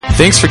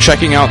Thanks for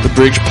checking out the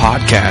Bridge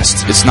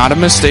Podcast. It's not a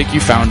mistake you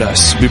found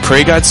us. We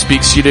pray God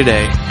speaks to you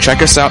today.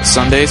 Check us out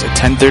Sundays at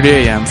 10:30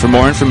 a.m. For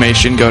more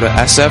information, go to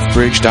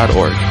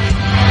sfbridge.org.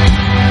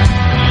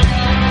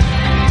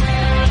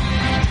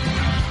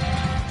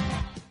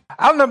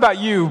 I don't know about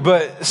you,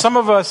 but some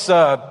of us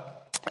are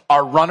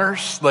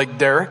runners like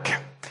Derek,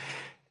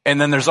 and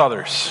then there's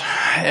others.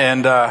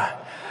 And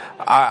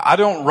I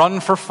don't run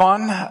for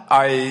fun.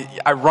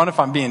 I run if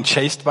I'm being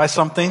chased by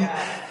something.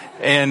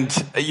 And,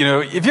 you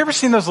know, have you ever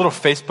seen those little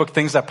Facebook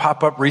things that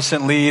pop up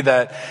recently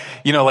that,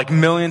 you know, like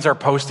millions are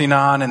posting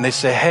on, and they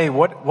say, hey,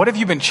 what have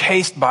you been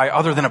chased by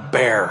other than a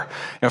bear?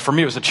 You know, for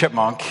me, it was a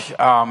chipmunk. It's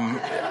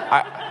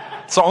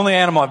the only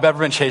animal I've ever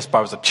been chased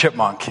by was a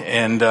chipmunk.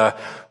 And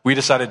we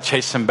decided to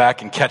chase him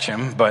back and catch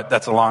him, but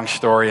that's a long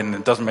story, and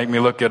it doesn't make me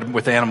look good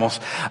with animals.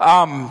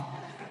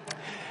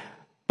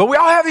 But we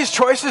all have these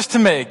choices to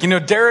make. You know,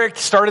 Derek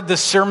started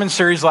this sermon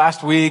series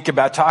last week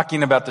about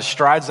talking about the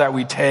strides that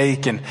we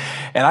take. And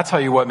I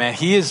tell you what, man,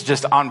 he is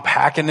just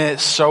unpacking it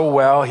so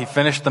well. He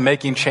finished the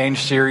Making Change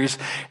series.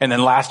 And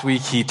then last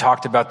week he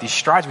talked about these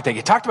strides we take.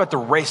 He talked about the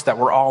race that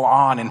we're all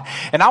on.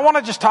 And I want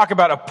to just talk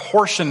about a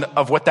portion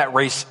of what that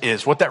race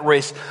is, what that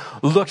race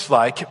looks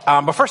like.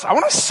 But first, I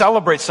want to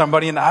celebrate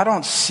somebody, and I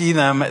don't see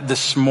them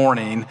this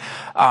morning.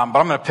 But I'm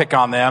going to pick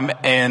on them.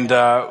 And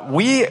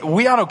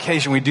we on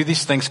occasion, we do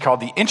these things called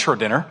the intro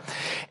dinner.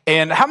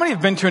 And how many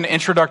have been to an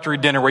introductory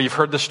dinner where you've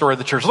heard the story of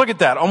the church? Look at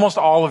that. Almost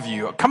all of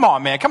you. Come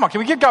on, man. Come on. Can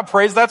we give God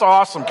praise? That's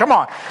awesome. Come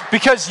on.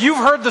 Because you've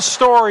heard the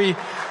story.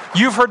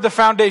 You've heard the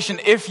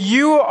foundation. If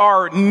you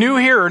are new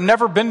here or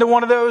never been to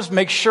one of those,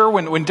 make sure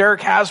when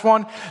Derek has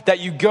one that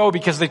you go,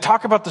 because they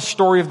talk about the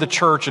story of the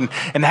church and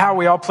how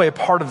we all play a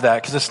part of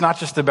that, because it's not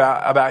just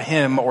about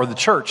him or the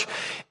church.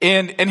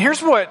 And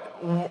here's what,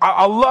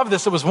 I love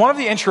this. It was one of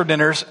the intro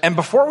dinners, and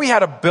before we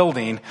had a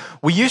building,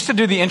 we used to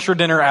do the intro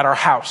dinner at our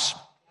house.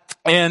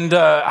 And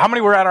how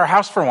many were at our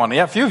house for one?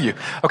 Yeah, a few of you.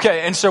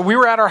 Okay, and so we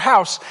were at our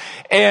house,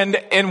 and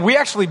we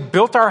actually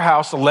built our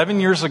house 11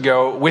 years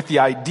ago with the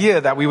idea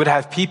that we would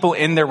have people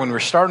in there when we were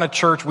starting a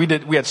church. We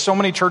had so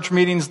many church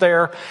meetings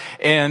there,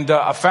 and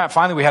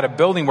finally we had a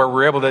building where we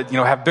were able to, you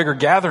know, have bigger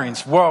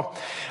gatherings. Well,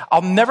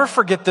 I'll never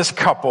forget this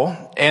couple,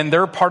 and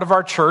they're part of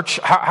our church.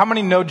 How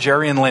many know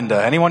Jerry and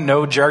Linda? Anyone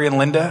know Jerry and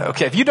Linda?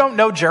 Okay, if you don't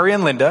know Jerry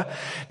and Linda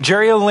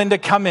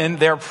come in.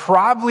 They're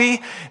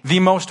probably the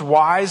most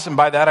wise, and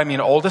by that I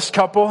mean oldest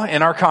couple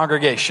in our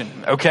congregation,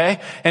 okay?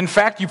 In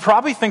fact, you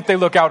probably think they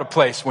look out of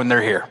place when they're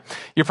here.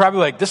 You're probably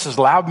like, this is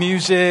loud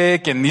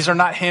music, and these are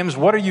not hymns.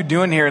 What are you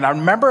doing here? And I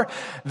remember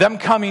them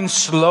coming,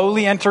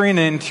 slowly entering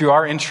into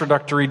our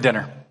introductory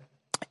dinner.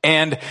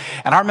 And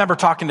I remember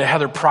talking to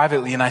Heather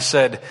privately, and I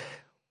said,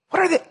 what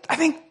are they? I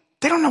think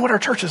they don't know what our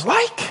church is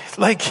like.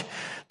 Like,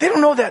 they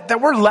don't know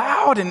that we're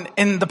loud,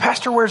 and the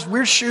pastor wears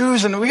weird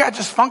shoes, and we got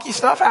just funky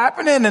stuff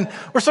happening, and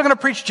we're still going to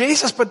preach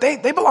Jesus, but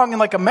they belong in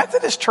like a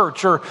Methodist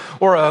church or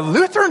a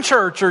Lutheran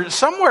church or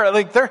somewhere.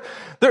 Like they're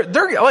going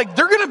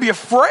to be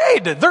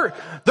afraid. They're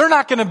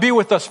not going to be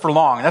with us for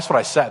long. That's what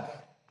I said.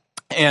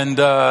 And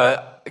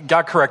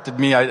God corrected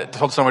me. I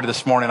told somebody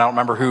this morning, I don't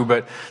remember who,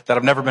 but that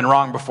I've never been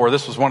wrong before.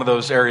 This was one of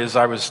those areas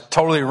I was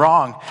totally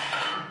wrong.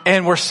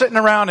 And we're sitting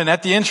around, and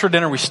at the intro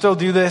dinner, we still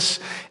do this.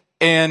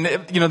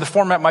 And, you know, the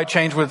format might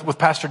change with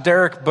Pastor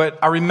Derek, but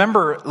I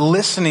remember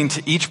listening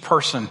to each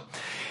person,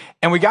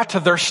 and we got to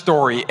their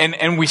story,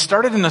 and we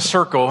started in a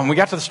circle, and we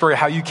got to the story of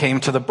how you came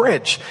to the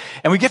bridge.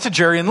 And we get to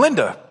Jerry and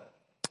Linda.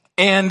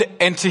 And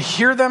to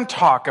hear them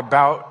talk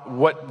about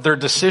what their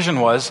decision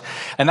was,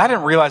 and I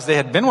didn't realize they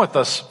had been with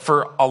us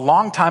for a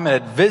long time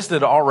and had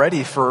visited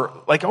already for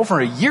like over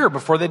a year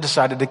before they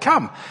decided to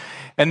come.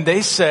 And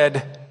they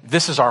said,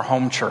 this is our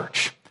home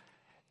church.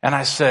 And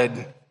I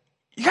said,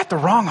 you got the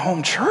wrong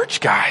home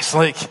church, guys.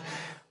 Like,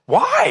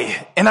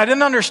 why? And I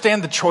didn't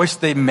understand the choice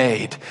they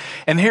made.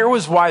 And here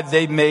was why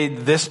they made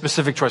this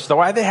specific choice,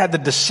 why they had the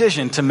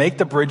decision to make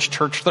the Bridge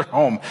Church their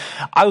home.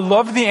 I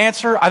love the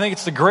answer. I think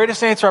it's the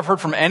greatest answer I've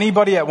heard from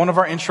anybody at one of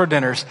our intro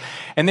dinners.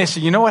 And they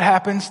said, you know what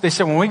happens? They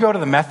said, when we go to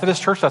the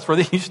Methodist church, that's where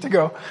they used to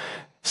go. They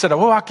said,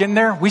 we'll walk in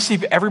there, we see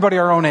everybody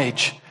our own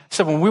age.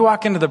 So when we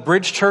walk into the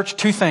Bridge Church,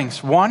 two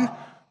things. One,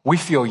 we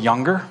feel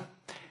younger.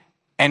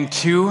 And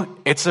two,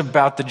 it's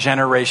about the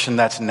generation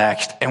that's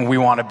next, and we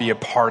want to be a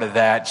part of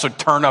that. So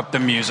turn up the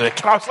music.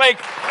 And I was like,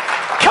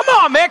 come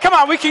on, man, come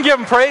on. We can give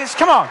him praise.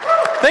 Come on.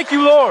 Thank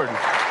you, Lord. I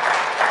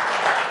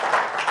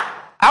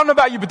don't know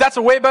about you, but that's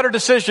a way better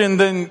decision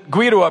than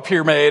Guido up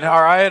here made,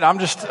 all right?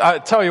 I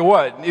tell you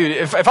what,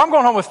 if I'm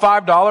going home with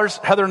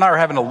 $5, Heather and I are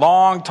having a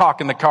long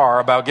talk in the car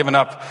about giving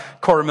up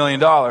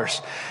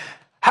 $250,000.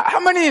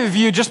 How many of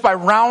you, just by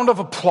round of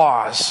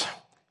applause,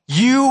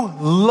 you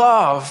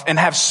love and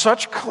have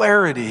such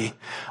clarity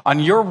on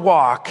your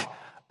walk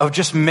of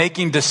just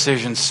making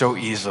decisions so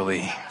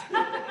easily?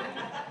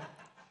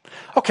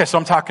 Okay, so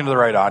I'm talking to the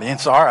right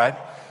audience. All right.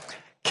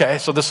 Okay,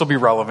 so this will be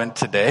relevant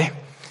today.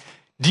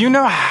 Do you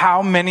know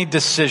how many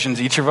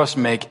decisions each of us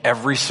make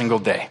every single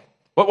day?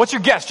 What's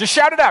your guess? Just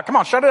shout it out. Come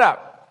on, shout it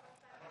out.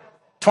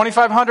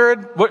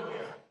 2,500? What?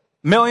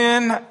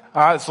 Million? All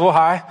right, it's a little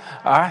high.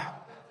 All right.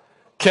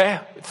 Okay,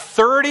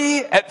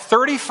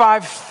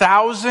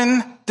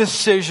 35,000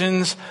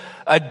 decisions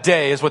a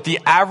day is what the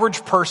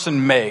average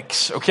person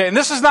makes. Okay, and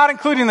this is not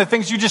including the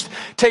things you just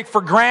take for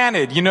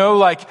granted,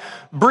 like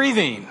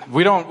breathing.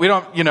 We don't,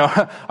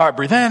 all right,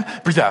 breathe in,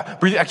 breathe out,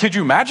 breathe out. Could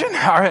you imagine?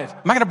 All right,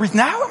 am I going to breathe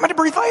now? Am I going to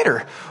breathe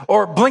later?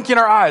 Or blinking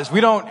our eyes. We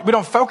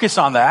don't focus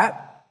on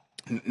that.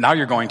 Now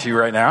you're going to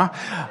right now.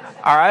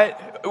 All right.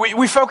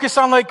 We focus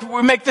on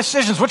we make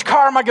decisions. Which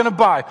car am I going to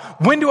buy?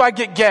 When do I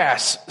get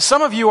gas?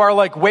 Some of you are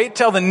wait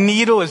till the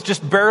needle is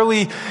just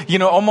barely,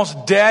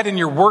 almost dead and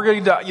you're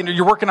worried,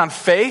 you're working on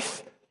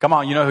faith. Come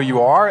on, you know who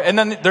you are. And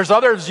then there's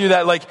others of you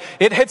that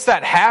it hits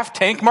that half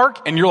tank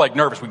mark and you're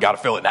nervous. We got to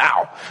fill it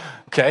now.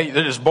 Okay.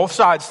 There's both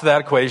sides to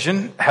that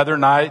equation. Heather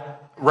and I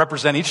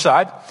represent each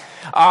side.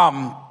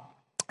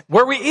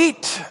 Where we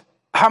eat.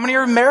 How many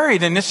are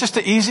married? And it's just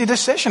an easy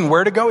decision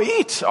where to go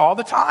eat all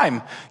the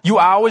time. You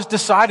always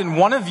decide, and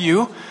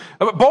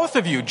both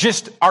of you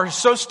just are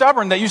so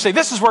stubborn that you say,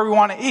 this is where we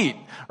want to eat,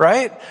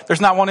 right? There's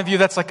not one of you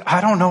that's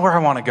I don't know where I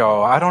want to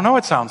go. I don't know.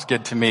 It sounds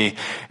good to me.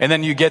 And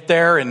then you get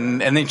there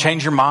and then you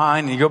change your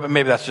mind and you go, but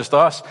maybe that's just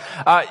us.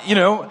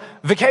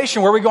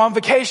 Vacation, where we go on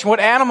vacation.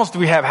 What animals do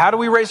we have? How do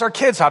we raise our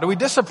kids? How do we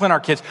discipline our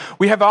kids?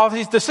 We have all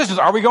these decisions.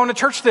 Are we going to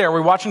church today? Are we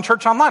watching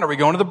church online? Are we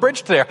going to the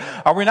bridge today?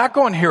 Are we not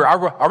going here?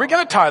 Are we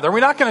going to tithe? Are we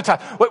not going to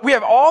tithe? We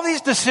have all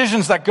these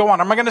decisions that go on.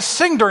 Am I going to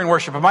sing during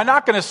worship? Am I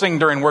not going to sing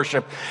during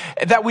worship?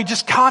 That we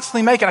just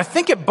constantly make. And I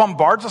think it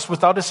bombards us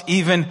without us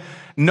even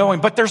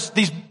knowing. But there's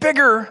these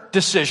bigger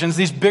decisions,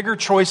 these bigger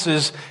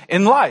choices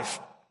in life.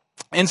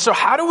 And so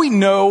how do we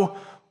know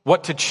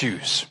what to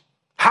choose?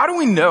 How do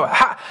we know?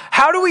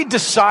 How do we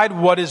decide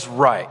what is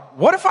right?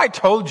 What if I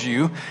told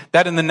you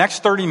that in the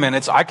next 30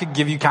 minutes, I could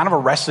give you kind of a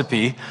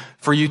recipe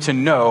for you to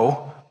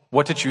know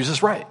what to choose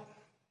is right?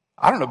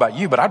 I don't know about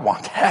you, but I'd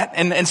want that.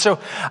 And so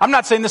I'm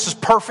not saying this is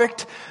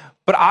perfect,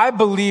 but I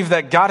believe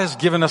that God has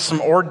given us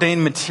some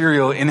ordained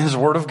material in his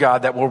word of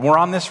God that when we're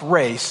on this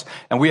race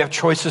and we have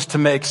choices to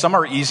make, some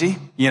are easy,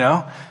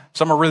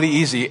 some are really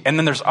easy. And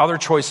then there's other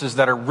choices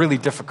that are really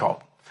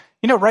difficult.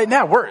 Right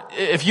now,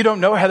 if you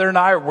don't know, Heather and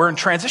I, we're in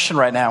transition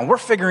right now, and we're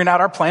figuring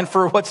out our plan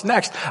for what's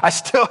next. I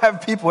still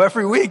have people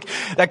every week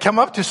that come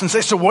up to us and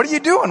say, so what are you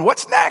doing?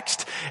 What's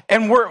next?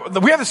 And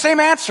we have the same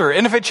answer.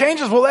 And if it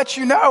changes, we'll let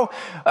you know.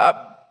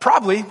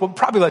 We'll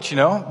probably let you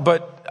know.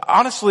 But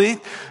honestly,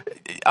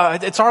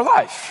 it's our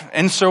life.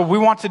 And so we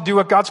want to do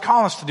what God's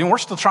calling us to do. And we're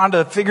still trying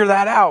to figure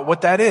that out,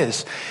 what that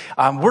is.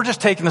 We're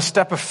just taking the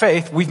step of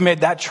faith. We've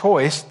made that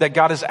choice that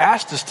God has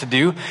asked us to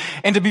do.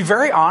 And to be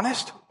very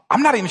honest,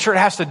 I'm not even sure it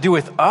has to do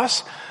with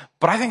us,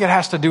 but I think it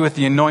has to do with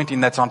the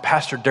anointing that's on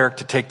Pastor Derek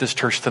to take this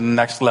church to the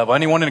next level.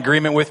 Anyone in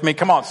agreement with me?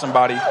 Come on,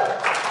 somebody.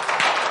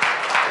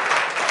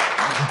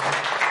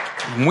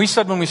 We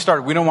said when we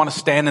started, we don't want to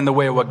stand in the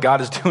way of what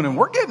God is doing. And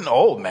we're getting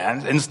old,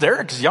 man. And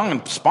Derek's young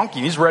and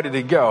spunky. He's ready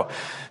to go.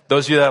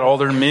 Those of you that are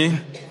older than me,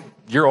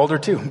 you're older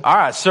too. All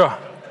right, so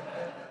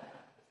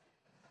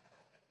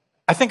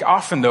I think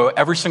often, though,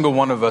 every single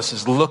one of us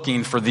is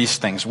looking for these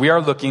things. We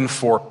are looking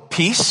for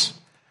peace,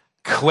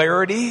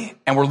 clarity,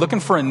 and we're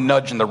looking for a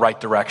nudge in the right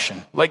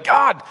direction.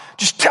 God,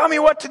 just tell me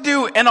what to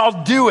do and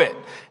I'll do it.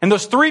 And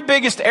those three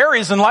biggest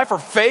areas in life are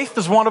faith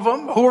is one of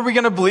them. Who are we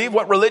going to believe?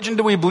 What religion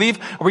do we believe?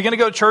 Are we going to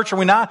go to church? Are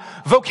we not?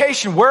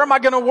 Vocation. Where am I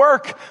going to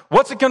work?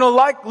 What's it going to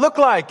look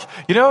like?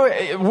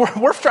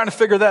 We're trying to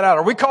figure that out.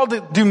 Are we called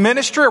to do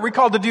ministry? Are we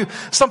called to do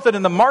something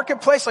in the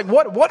marketplace?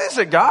 What is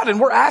it, God? And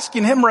we're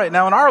asking him right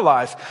now in our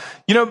life.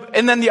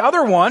 And then the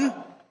other one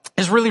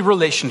is really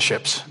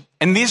relationships.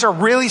 And these are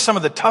really some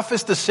of the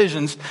toughest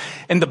decisions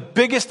and the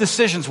biggest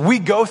decisions we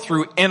go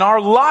through in our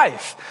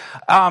life.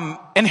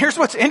 And here's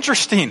what's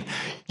interesting.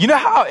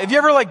 Have you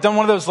ever done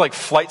one of those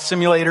flight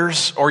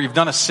simulators, or you've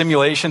done a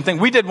simulation thing?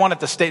 We did one at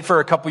the State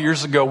Fair a couple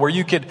years ago where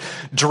you could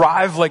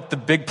drive the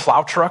big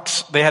plow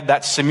trucks. They had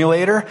that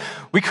simulator.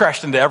 We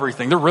crashed into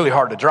everything. They're really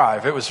hard to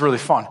drive. It was really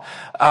fun.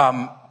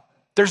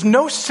 There's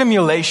no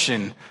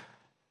simulation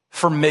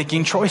for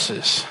making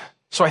choices.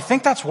 So I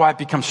think that's why it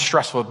becomes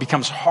stressful. It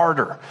becomes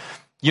harder.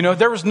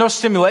 There was no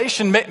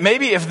simulation.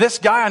 Maybe if this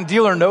guy on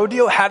Deal or No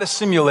Deal had a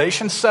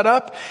simulation set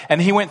up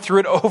and he went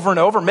through it over and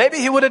over, maybe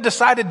he would have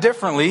decided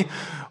differently,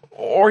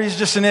 or he's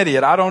just an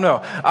idiot. I don't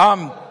know.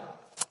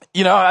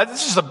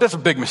 This is a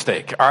big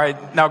mistake. All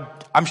right. Now,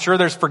 I'm sure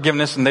there's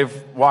forgiveness and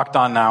they've walked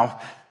on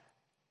now,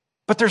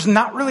 but there's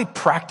not really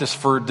practice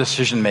for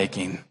decision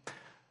making.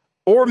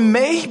 Or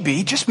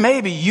maybe, just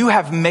maybe, you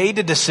have made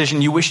a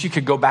decision you wish you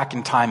could go back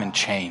in time and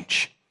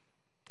change.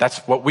 That's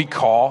what we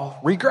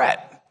call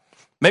regret.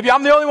 Maybe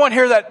I'm the only one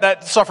here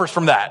that suffers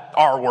from that,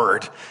 R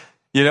word.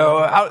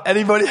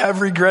 Anybody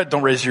have regret?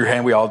 Don't raise your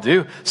hand. We all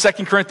do. 2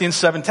 Corinthians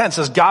 7:10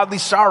 says, godly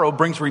sorrow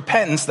brings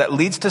repentance that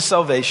leads to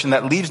salvation,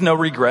 that leaves no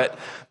regret.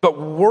 But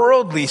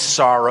worldly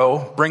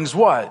sorrow brings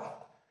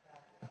what?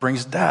 It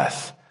brings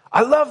death.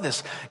 I love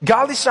this.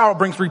 Godly sorrow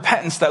brings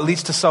repentance that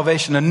leads to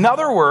salvation. In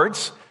other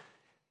words,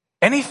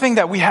 anything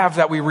that we have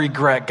that we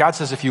regret, God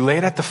says, if you lay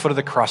it at the foot of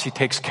the cross, he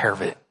takes care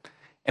of it.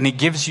 And he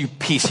gives you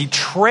peace. He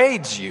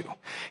trades you.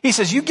 He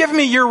says, you give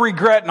me your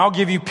regret and I'll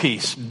give you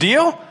peace.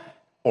 Deal?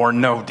 or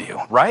no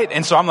deal, right?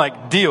 And so I'm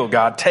like, deal,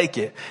 God, take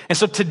it. And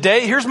so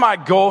today, here's my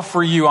goal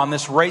for you on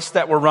this race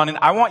that we're running.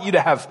 I want you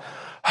to have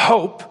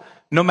hope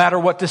no matter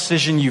what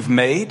decision you've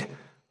made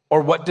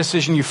or what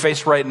decision you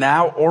face right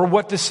now or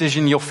what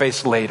decision you'll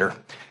face later.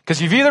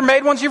 Because you've either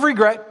made ones you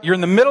regret, you're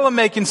in the middle of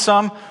making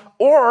some,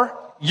 or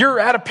you're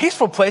at a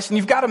peaceful place and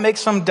you've got to make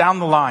some down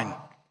the line.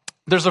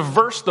 There's a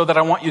verse, though, that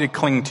I want you to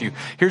cling to.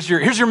 Here's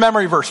your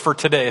memory verse for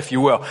today, if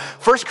you will.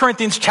 1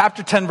 Corinthians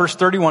chapter 10, verse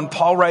 31,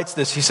 Paul writes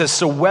this. He says,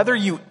 so whether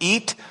you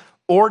eat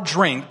or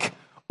drink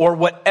or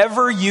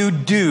whatever you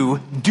do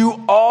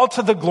all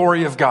to the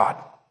glory of God.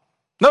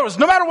 Notice,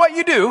 no matter what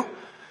you do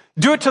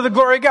it to the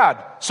glory of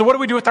God. So what do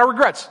we do with our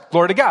regrets?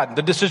 Glory to God.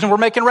 The decision we're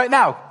making right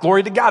now,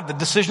 glory to God. The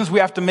decisions we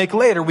have to make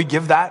later, we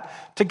give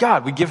that to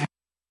God. We give him.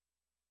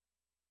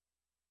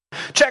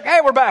 Check. Hey,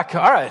 we're back.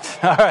 All right.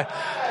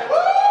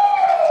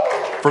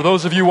 For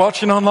those of you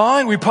watching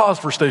online, we paused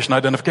for station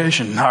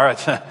identification. All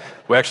right.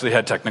 We actually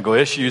had technical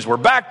issues. We're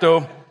back,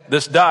 though.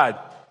 This died.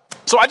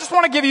 So I just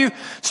want to give you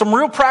some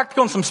real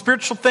practical and some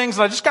spiritual things,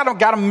 and I just got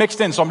them mixed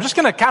in. So I'm just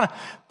going to kind of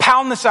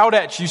pound this out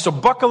at you. So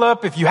buckle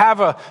up. If you have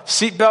a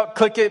seatbelt,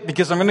 click it,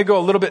 because I'm going to go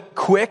a little bit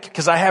quick,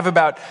 because I have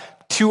about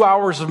 2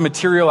 hours of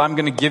material I'm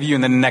going to give you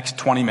in the next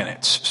 20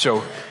 minutes.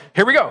 So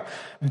here we go.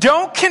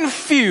 Don't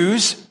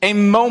confuse a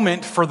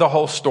moment for the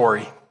whole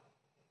story.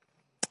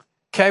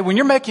 Okay, when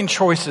you're making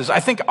choices,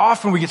 I think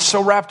often we get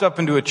so wrapped up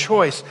into a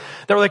choice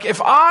that we're like,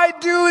 if I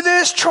do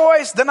this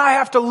choice, then I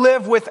have to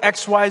live with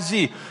X, Y,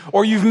 Z.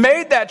 Or you've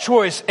made that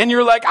choice and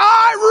you're like,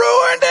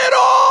 I ruined it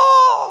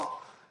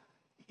all.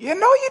 You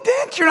know you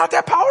didn't. You're not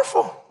that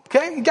powerful.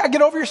 Okay, you got to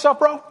get over yourself,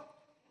 bro.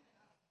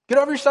 Get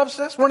over yourself,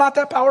 sis. We're not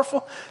that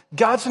powerful.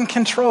 God's in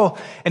control.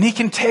 And he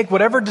can take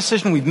whatever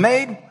decision we've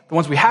made, the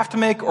ones we have to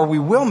make or we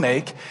will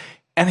make,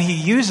 and he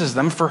uses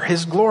them for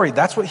his glory.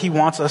 That's what he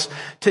wants us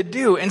to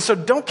do. And so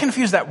don't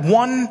confuse that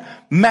one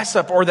mess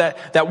up or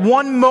that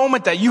one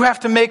moment that you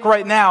have to make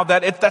right now,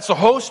 that's the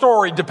whole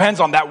story depends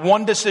on that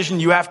one decision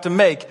you have to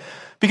make.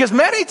 Because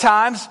many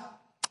times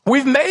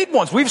we've made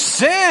ones, we've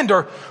sinned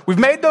or we've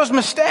made those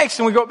mistakes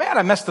and we go, man,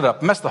 I messed it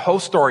up, messed the whole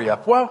story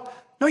up. Well,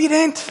 no, you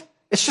didn't.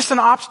 It's just an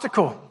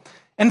obstacle.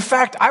 In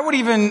fact, I would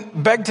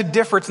even beg to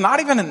differ. It's not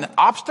even an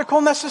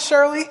obstacle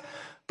necessarily,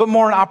 but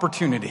more an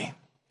opportunity.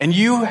 And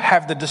you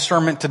have the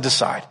discernment to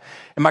decide.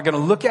 Am I going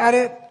to look at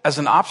it as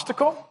an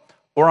obstacle?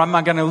 Or am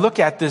I going to look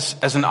at this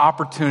as an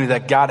opportunity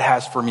that God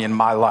has for me in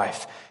my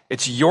life?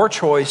 It's your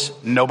choice,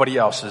 nobody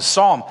else's.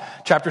 Psalm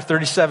chapter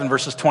 37,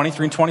 verses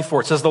 23 and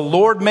 24. It says, the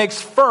Lord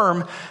makes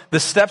firm the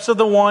steps of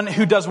the one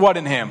who does what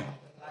in him?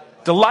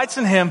 Delights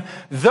in him.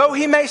 Though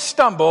he may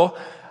stumble,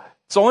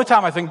 it's the only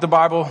time I think the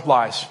Bible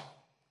lies.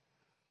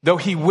 Though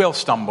he will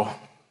stumble.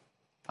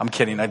 I'm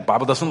kidding. The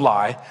Bible doesn't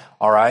lie.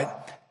 All right.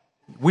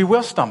 We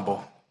will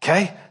stumble.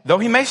 Okay? Though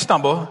he may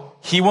stumble,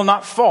 he will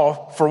not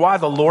fall, for why?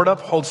 The Lord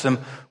upholds him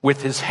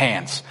with his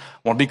hands.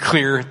 I want to be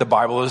clear, the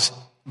Bible is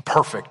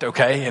perfect,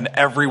 okay? In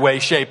every way,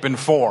 shape, and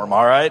form,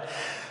 all right?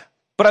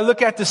 But I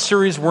look at this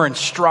series, we're in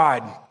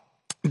Stride.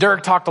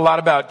 Derek talked a lot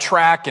about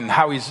track and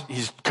how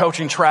he's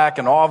coaching track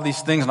and all of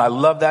these things, and I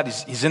love that.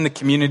 He's in the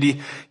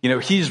community. You know,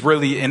 he's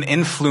really an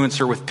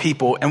influencer with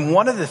people. And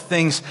one of the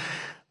things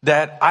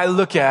that I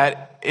look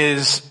at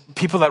is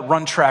people that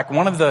run track.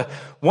 One of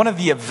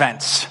the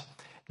events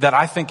that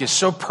I think is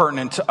so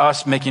pertinent to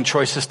us making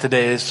choices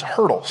today is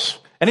hurdles.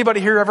 Anybody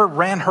here ever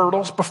ran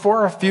hurdles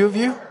before? A few of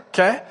you?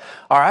 Okay.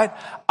 All right.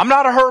 I'm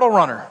not a hurdle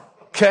runner.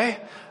 Okay.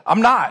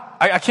 I'm not.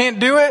 I can't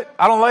do it.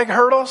 I don't like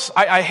hurdles.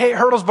 I hate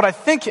hurdles, but I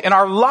think in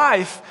our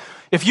life,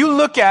 if you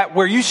look at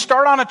where you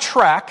start on a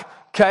track,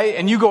 okay,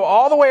 and you go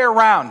all the way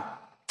around,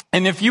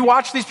 and if you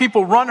watch these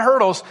people run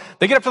hurdles,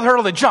 they get up to the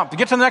hurdle, they jump. They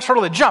get to the next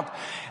hurdle, they jump.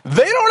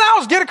 They don't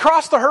always get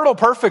across the hurdle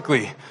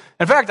perfectly.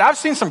 In fact, I've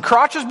seen some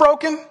crotches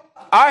broken.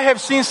 I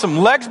have seen some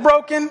legs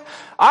broken.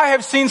 I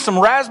have seen some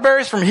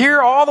raspberries from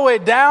here all the way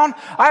down.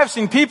 I have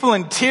seen people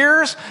in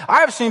tears. I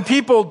have seen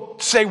people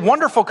say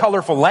wonderful,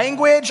 colorful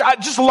language.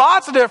 Just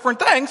lots of different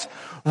things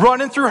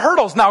running through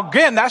hurdles. Now,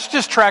 again, that's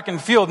just track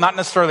and field, not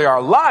necessarily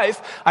our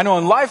life. I know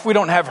in life we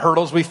don't have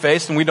hurdles we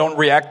face and we don't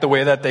react the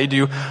way that they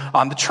do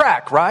on the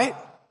track, right?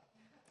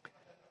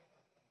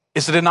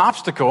 Is it an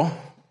obstacle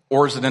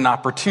or is it an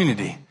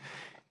opportunity?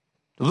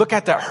 Look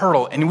at that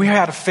hurdle, and we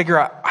had to figure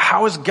out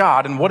how is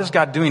God and what is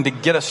God doing to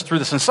get us through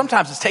this. And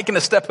sometimes it's taking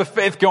a step of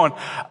faith going,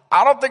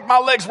 I don't think my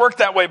legs work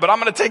that way, but I'm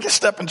going to take a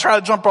step and try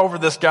to jump over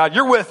this, God.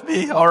 You're with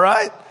me, all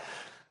right?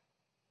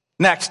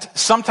 Next,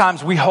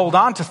 sometimes we hold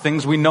on to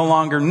things we no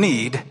longer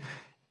need,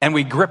 and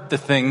we grip the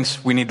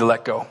things we need to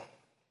let go.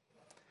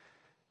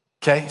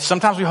 Okay?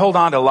 Sometimes we hold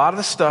on to a lot of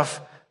the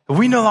stuff that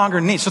we no longer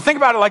need. So think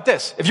about it like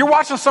this. If you're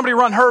watching somebody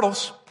run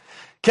hurdles,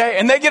 okay,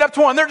 and they get up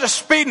to one, they're just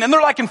speeding, and they're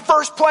like in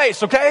first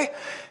place, okay?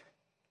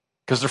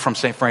 Because they're from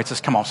St. Francis.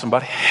 Come on,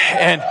 somebody.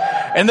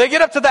 And they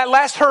get up to that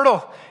last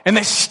hurdle, and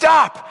they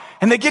stop,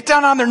 and they get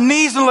down on their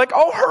knees, and they're like,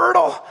 oh,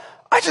 hurdle,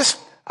 I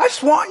just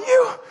want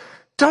you.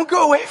 Don't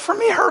go away from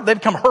me, hurdle. They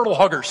become hurdle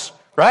huggers,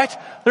 right?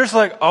 They're just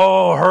like,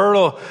 oh,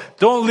 hurdle,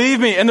 don't leave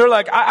me. And they're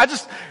like,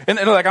 and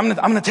they're like, I'm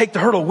going to take the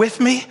hurdle with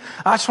me.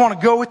 I just want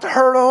to go with the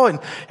hurdle.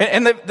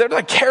 And they're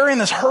like carrying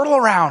this hurdle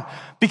around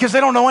because they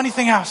don't know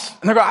anything else.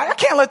 And they're going, I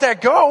can't let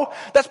that go.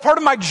 That's part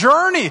of my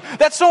journey.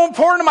 That's so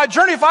important to my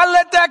journey. If I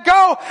let that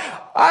go,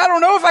 I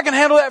don't know if I can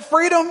handle that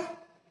freedom.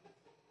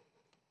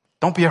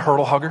 Don't be a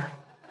hurdle hugger.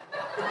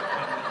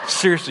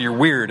 Seriously, you're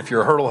weird if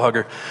you're a hurdle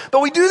hugger.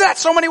 But we do that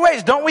so many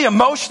ways, don't we?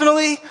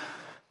 Emotionally,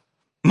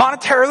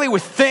 monetarily,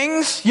 with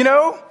things, you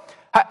know.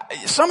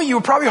 Some of you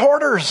are probably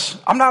hoarders.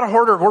 I'm not a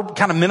hoarder. We're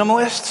kind of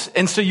minimalists.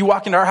 And so you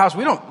walk into our house,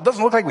 it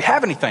doesn't look like we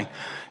have anything.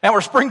 And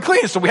we're spring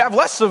clean, so we have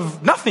less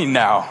of nothing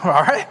now,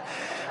 all right?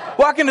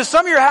 Walk into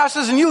some of your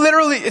houses and you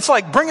literally, it's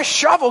like bring a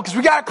shovel because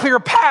we got to clear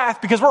a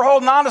path because we're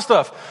holding on to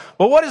stuff.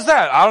 Well, what is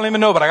that? I don't even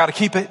know, but I got to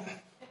keep it.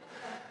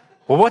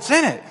 Well, what's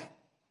in it?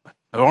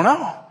 I don't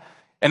know.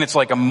 And it's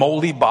like a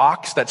moldy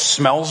box that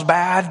smells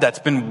bad, that's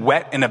been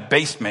wet in a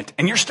basement,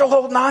 and you're still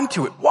holding on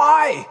to it.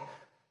 Why?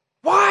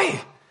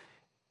 Why?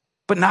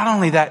 But not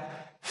only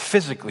that,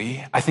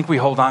 physically, I think we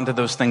hold on to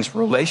those things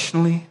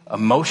relationally,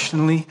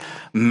 emotionally,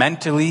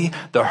 mentally,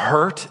 the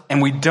hurt,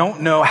 and we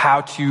don't know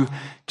how to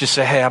just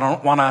say, hey, I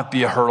don't want to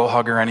be a hurdle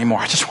hugger anymore.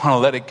 I just want to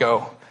let it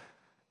go.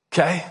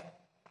 Okay?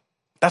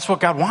 That's what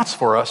God wants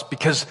for us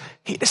because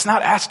He's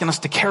not asking us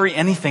to carry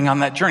anything on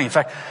that journey. In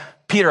fact,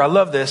 Peter, I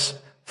love this.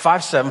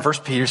 5:7, 1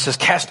 Peter says,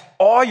 cast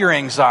all your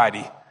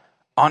anxiety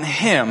on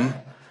Him.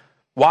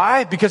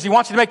 Why? Because He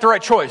wants you to make the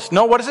right choice.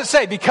 No, what does it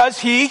say? Because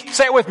He,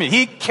 say it with me,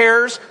 He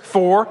cares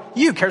for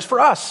you, cares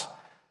for us,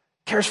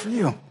 cares for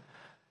you.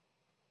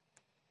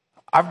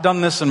 I've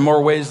done this in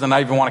more ways than I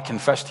even want to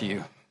confess to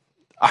you.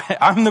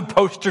 I'm the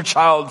poster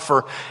child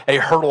for a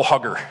hurdle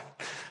hugger,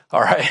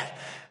 all right?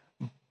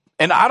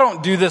 And I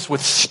don't do this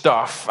with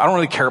stuff. I don't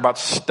really care about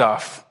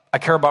stuff. I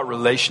care about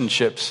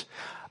relationships.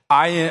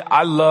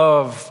 I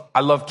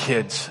love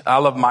kids. I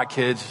love my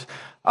kids.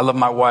 I love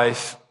my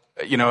wife.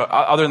 You know,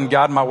 other than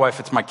God and my wife,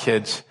 it's my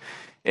kids.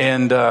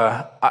 And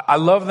I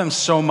love them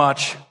so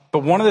much.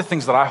 But one of the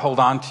things that I hold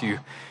on to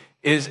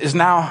is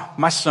now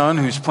my son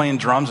who's playing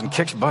drums and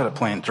kicks butt at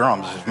playing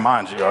drums,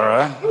 mind you, all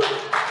right?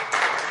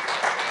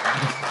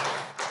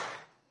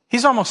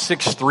 He's almost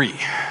 6'3",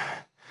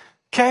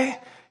 okay?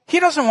 He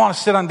doesn't want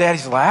to sit on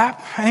daddy's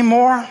lap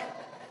anymore.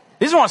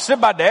 He doesn't want to sit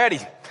by daddy.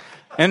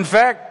 In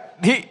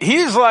fact,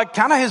 he's like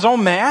kind of his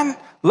own man,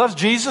 loves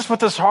Jesus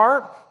with his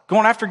heart,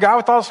 going after God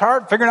with all his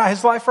heart, figuring out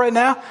his life right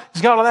now.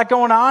 He's got all that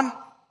going on.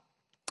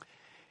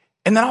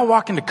 And then I'll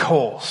walk into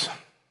Kohl's.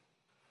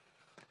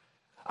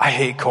 I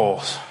hate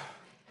Kohl's.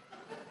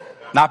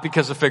 Not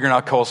because of figuring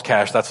out Kohl's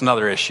cash, that's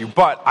another issue.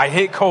 But I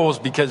hate Kohl's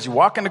because you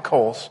walk into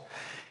Kohl's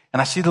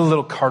and I see the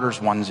little Carter's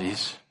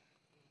onesies.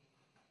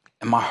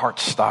 And my heart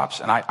stops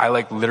and I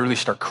like literally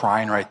start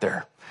crying right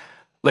there.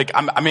 Like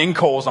I'm in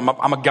Kohl's, I'm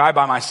a guy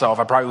by myself.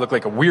 I probably look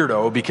like a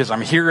weirdo because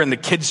I'm here in the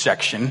kids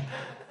section,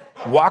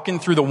 walking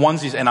through the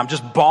onesies and I'm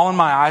just bawling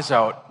my eyes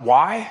out.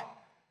 Why?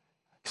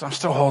 Because I'm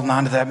still holding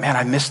on to that. Man,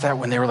 I missed that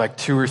when they were like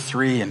 2 or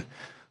 3 and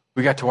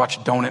we got to watch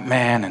Donut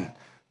Man and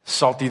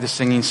Salty the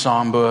Singing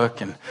Songbook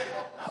and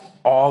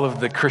all of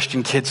the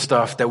Christian kid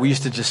stuff that we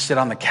used to just sit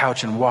on the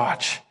couch and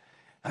watch.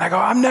 And I go,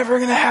 I'm never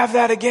going to have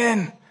that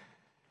again.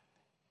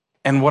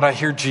 And what I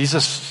hear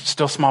Jesus,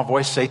 still small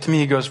voice, say to me,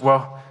 he goes,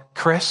 well,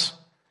 Chris,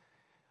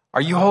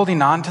 are you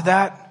holding on to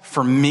that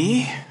for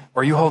me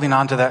or are you holding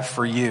on to that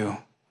for you?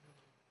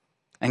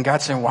 And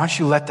God's saying, why don't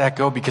you let that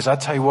go? Because I'll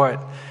tell you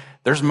what,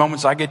 there's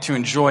moments I get to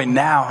enjoy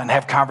now and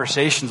have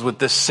conversations with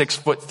this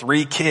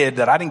 6'3" kid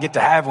that I didn't get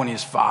to have when he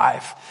was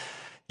 5.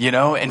 You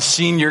know, and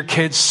seeing your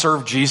kids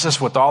serve Jesus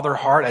with all their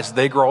heart as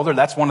they grow older,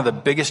 that's one of the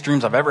biggest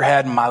dreams I've ever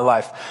had in my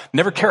life.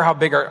 Never care how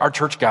big our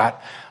church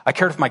got. I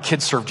cared if my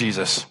kids serve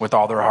Jesus with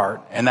all their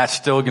heart. And that's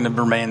still going to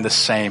remain the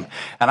same.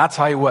 And I'll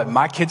tell you what,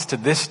 my kids to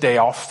this day,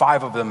 all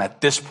 5 of them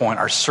at this point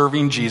are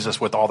serving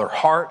Jesus with all their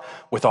heart,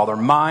 with all their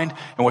mind,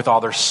 and with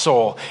all their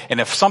soul. And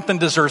if something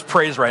deserves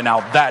praise right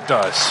now, that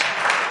does.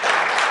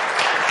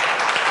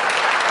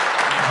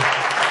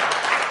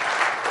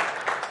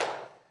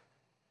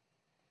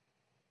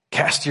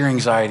 Cast your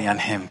anxiety on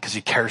him because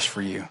he cares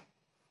for you.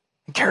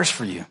 He cares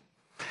for you.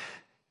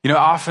 You know,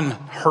 often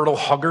hurdle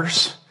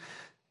huggers,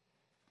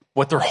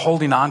 what they're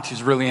holding on to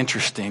is really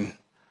interesting.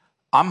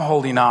 I'm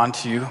holding on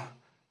to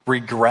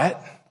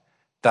regret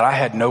that I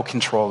had no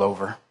control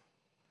over,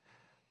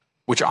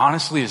 which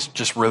honestly is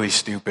just really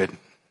stupid.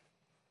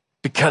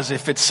 Because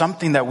if it's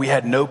something that we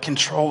had no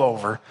control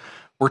over,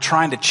 we're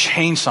trying to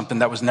change something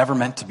that was never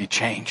meant to be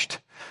changed.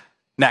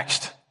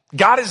 Next,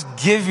 God is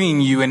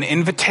giving you an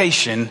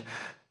invitation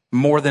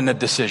more than a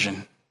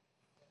decision.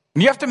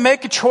 You have to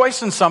make a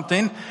choice in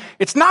something.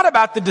 It's not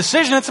about the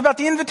decision. It's about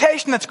the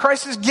invitation that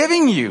Christ is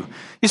giving you.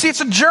 You see, it's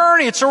a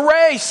journey. It's a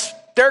race.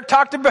 Derek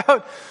talked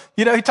about,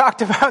 he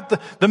talked about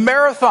the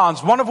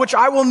marathons, one of which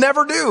I will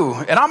never do.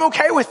 And I'm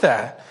okay with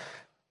that.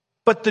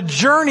 But the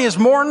journey is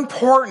more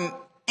important,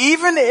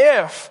 even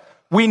if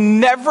we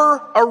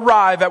never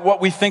arrive at what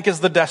we think is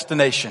the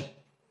destination.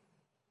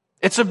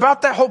 It's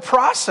about that whole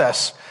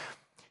process.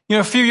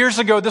 A few years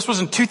ago, this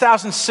was in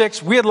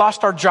 2006, we had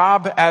lost our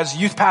job as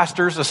youth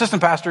pastors,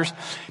 assistant pastors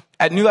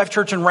at New Life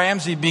Church in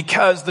Ramsey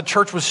because the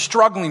church was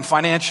struggling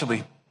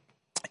financially.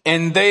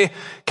 And they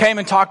came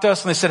and talked to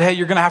us and they said, hey,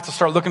 you're going to have to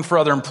start looking for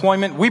other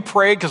employment. We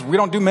prayed because we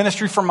don't do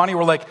ministry for money.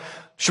 We're like,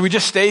 should we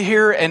just stay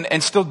here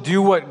and still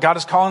do what God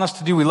is calling us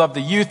to do? We love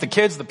the youth, the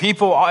kids, the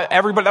people,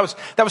 everybody.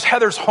 That was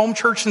Heather's home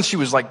church since she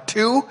was like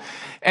 2.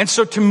 And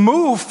so to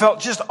move felt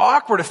just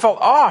awkward. It felt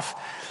off.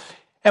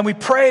 And we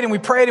prayed and we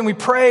prayed and we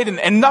prayed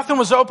and nothing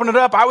was opening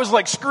up. I was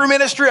like, screw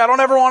ministry. I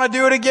don't ever want to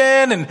do it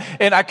again.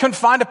 And I couldn't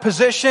find a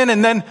position.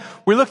 And then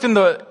we looked in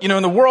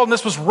the world, and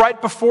this was right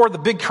before the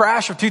big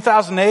crash of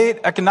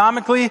 2008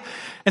 economically.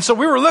 And so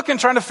we were looking,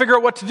 trying to figure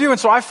out what to do. And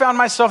so I found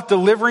myself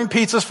delivering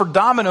pizzas for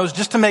Domino's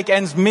just to make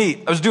ends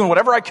meet. I was doing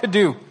whatever I could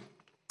do.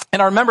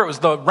 And I remember it was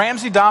the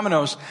Ramsey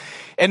Domino's.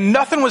 And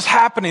nothing was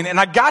happening. And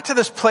I got to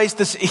this place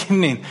this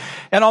evening.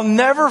 And I'll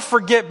never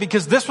forget,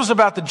 because this was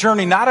about the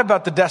journey, not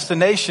about the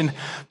destination.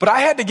 But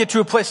I had to get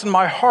to a place in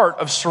my heart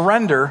of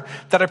surrender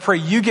that I pray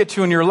you get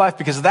to in your life.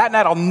 Because that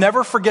night, I'll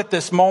never forget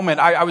this moment.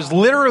 I was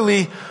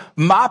literally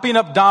mopping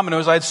up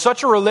Domino's. I had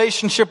such a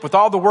relationship with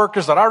all the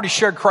workers that I already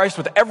shared Christ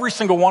with every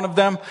single one of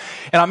them.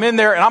 And I'm in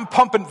there and I'm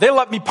pumping. They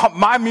let me pump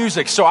my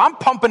music. So I'm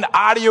pumping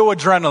Audio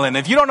Adrenaline.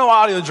 If you don't know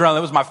Audio Adrenaline,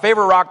 it was my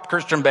favorite rock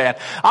Christian band.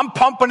 I'm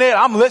pumping it.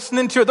 I'm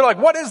listening to it. They're like,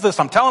 what is this?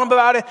 I'm telling them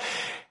about it.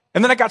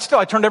 And then I got still.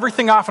 I turned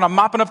everything off and I'm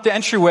mopping up the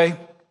entryway.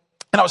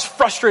 And I was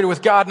frustrated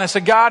with God. And I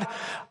said, God,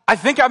 I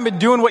think I've been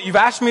doing what you've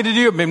asked me to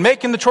do. I've been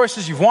making the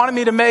choices you've wanted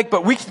me to make,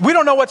 but we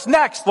don't know what's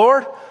next,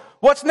 Lord.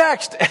 What's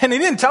next? And he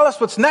didn't tell us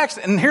what's next.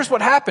 And here's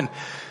what happened.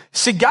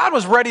 See, God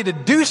was ready to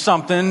do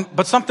something,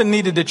 but something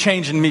needed to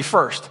change in me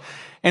first.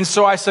 And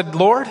so I said,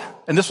 Lord,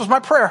 and this was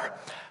my prayer.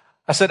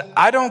 I said,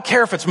 I don't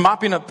care if it's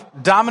mopping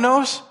up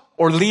Domino's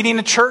or leading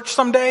a church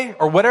someday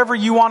or whatever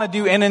you want to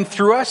do in and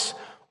through us.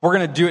 We're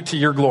going to do it to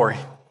your glory,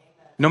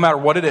 no matter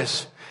what it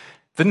is.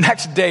 The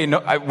next day,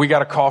 we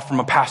got a call from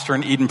a pastor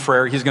in Eden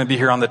Prairie. He's going to be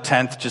here on the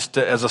 10th just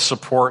as a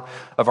support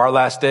of our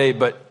last day.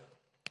 But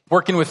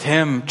working with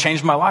him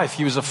changed my life.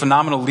 He was a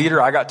phenomenal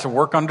leader I got to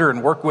work under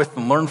and work with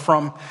and learn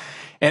from.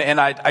 And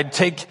I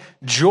take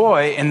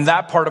joy in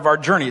that part of our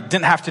journey. It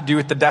didn't have to do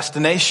with the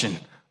destination.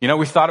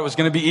 We thought it was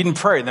going to be Eden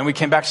Prairie. Then we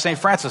came back to St.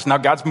 Francis. Now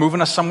God's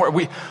moving us somewhere.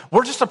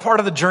 We're just a part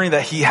of the journey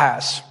that he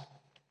has.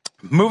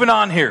 Moving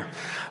on here.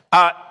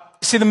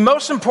 See, the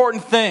most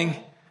important thing,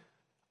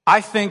 I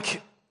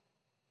think,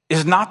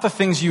 is not the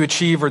things you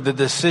achieve or the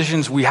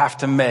decisions we have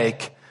to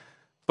make,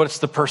 but it's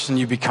the person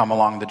you become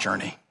along the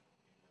journey.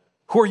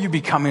 Who are you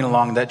becoming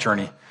along that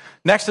journey?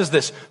 Next is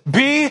this.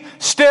 Be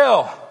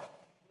still.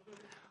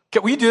 Okay,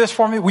 will you do this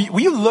for me? Will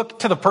you look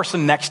to the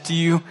person next to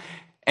you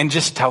and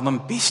just tell them,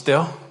 be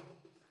still?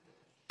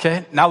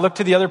 Okay, now look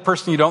to the other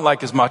person you don't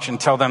like as much and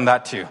tell them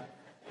that too.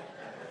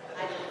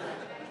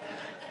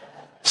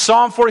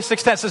 Psalm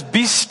 46:10 says,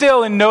 be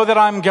still and know that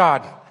I'm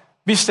God.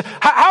 Be still.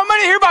 How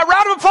many here by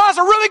round of applause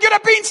are really good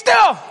at being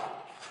still?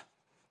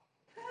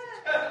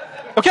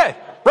 Okay.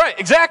 Right,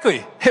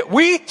 exactly.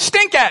 We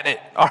stink at it,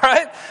 all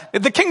right?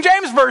 The King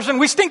James Version,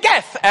 we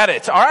stinketh at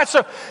it, all right?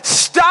 So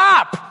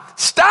stop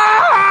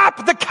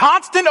the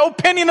constant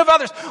opinion of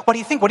others. What do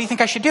you think? What do you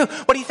think I should do?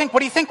 What do you think?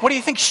 What do you think? What do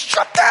you think?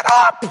 Shut that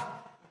up.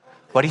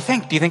 What do you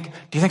think? Do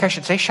you think I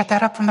should say shut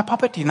that up from the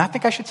pulpit? Do you not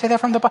think I should say that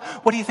from the pulpit?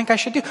 What do you think I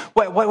should do?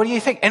 What do you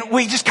think? And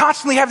we just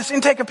constantly have this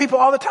intake of people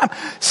all the time.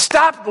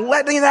 Stop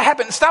letting that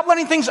happen. Stop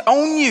letting things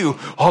own you.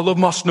 I love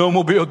my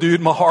snowmobile,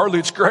 dude. My Harley,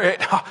 it's great.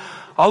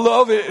 I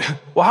love it.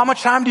 Well, how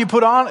much time do you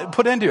put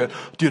into it?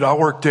 Dude, I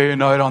work day and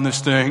night on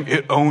this thing.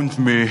 It owns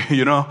me,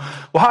 Well,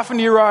 how often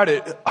do you ride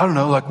it? I don't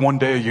know, like one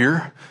day a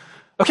year.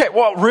 Okay,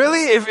 well,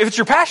 really? If it's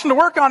your passion to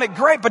work on it,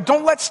 great, but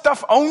don't let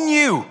stuff own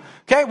you.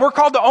 Okay, we're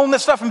called to own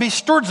this stuff and be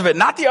stewards of it,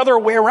 not the other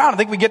way around. I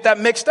think we get that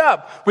mixed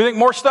up. We think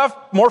more stuff,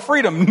 more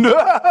freedom.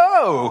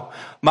 No,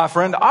 my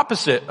friend,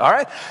 opposite, all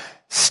right?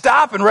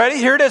 Stop and ready.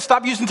 Here it is.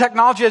 Stop using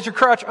technology as your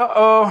crutch.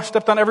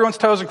 Stepped on everyone's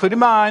toes, including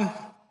mine.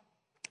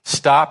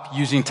 Stop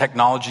using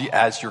technology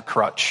as your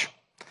crutch.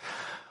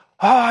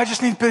 I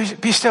just need to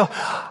be still.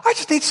 I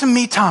just need some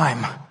me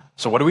time.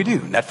 So what do?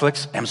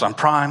 Netflix, Amazon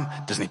Prime,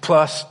 Disney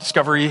Plus,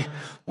 Discovery.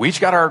 We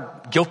each got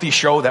our guilty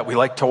show that we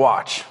like to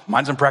watch.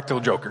 Mine's Impractical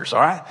Jokers,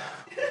 all right?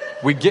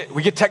 We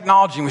get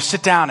technology and we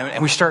sit down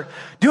and we start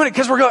doing it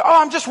because we're going,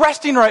 I'm just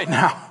resting right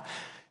now.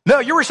 No,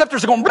 your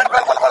receptors are going, blah,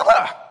 blah, blah, blah,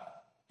 blah.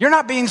 You're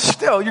not being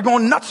still. You're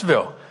going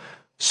Nutsville.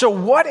 So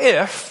what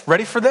if,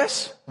 ready for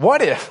this?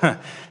 What if,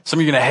 some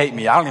of you are going to hate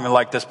me. I don't even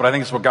like this, but I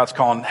think it's what God's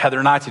calling Heather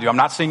and I to do. I'm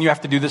not saying you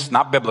have to do this. It's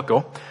not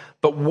biblical.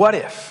 But what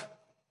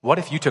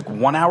if you took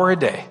 1 hour a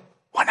day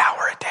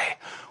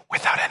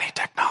without any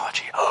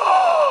technology?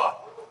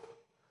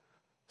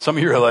 Some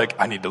of you are like,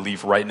 I need to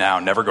leave right now,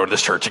 never go to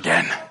this church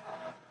again.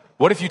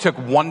 What if you took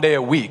 1 day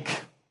a week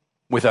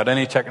without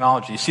any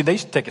technology? See, they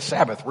used to take a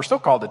Sabbath. We're still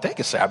called to take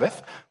a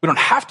Sabbath. We don't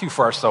have to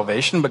for our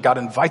salvation, but God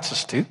invites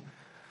us to.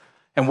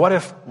 And what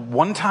if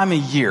one time a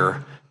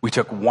year we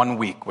took 1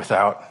 week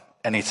without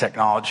any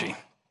technology?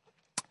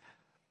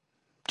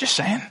 Just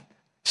saying.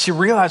 See,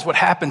 realize what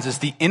happens is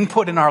the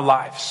input in our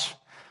lives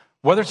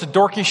Whether it's a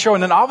dorky show,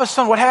 and then all of a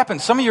sudden what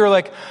happens? Some of you are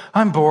like,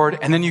 I'm bored,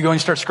 and then you go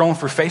and start scrolling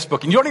through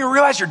Facebook, and you don't even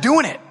realize you're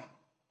doing it.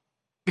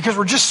 Because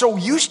we're just so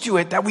used to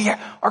it that we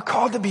are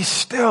called to be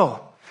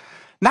still.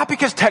 Not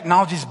because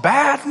technology's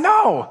bad,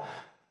 no,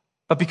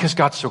 but because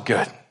God's so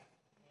good.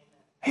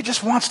 He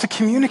just wants to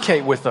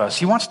communicate with us.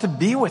 He wants to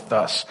be with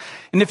us.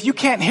 And if you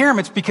can't hear him,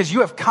 it's because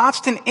you have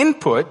constant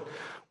input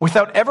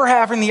without ever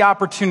having the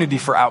opportunity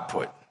for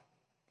output.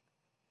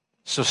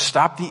 So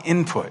stop the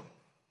input.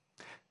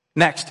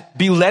 Next,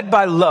 be led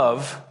by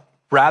love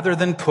rather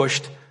than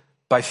pushed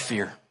by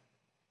fear.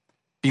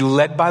 Be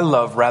led by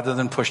love rather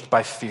than pushed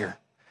by fear.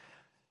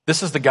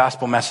 This is the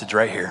gospel message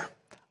right here.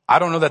 I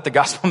don't know that the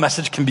gospel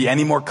message can be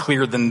any more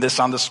clear than this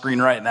on the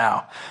screen right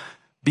now.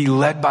 Be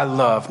led by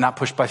love, not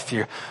pushed by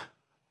fear.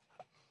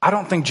 I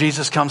don't think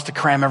Jesus comes to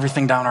cram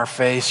everything down our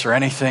face or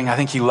anything. I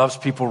think he loves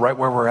people right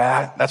where we're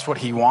at. That's what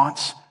he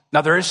wants.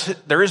 Now, there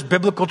is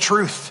biblical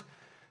truth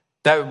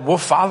that we'll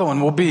follow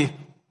and we'll be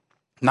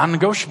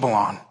non-negotiable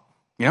on.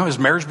 You know, is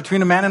marriage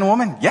between a man and a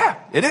woman? Yeah,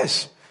 it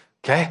is.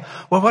 Okay.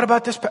 Well, what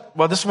about this?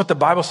 Well, this is what the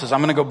Bible says. I'm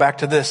going to go back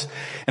to this.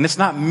 And it's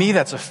not me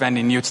that's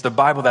offending you. It's the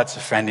Bible that's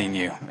offending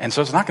you. And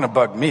so it's not going to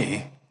bug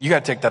me. You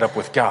got to take that up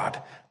with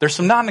God. There's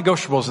some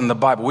non-negotiables in the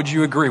Bible. Would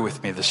you agree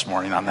with me this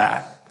morning on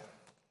that?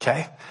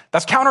 Okay.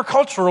 That's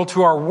countercultural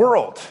to our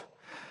world.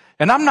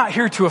 And I'm not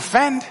here to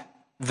offend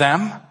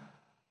them,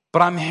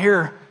 but I'm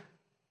here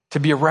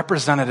to be a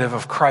representative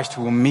of Christ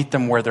who will meet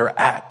them where they're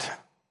at.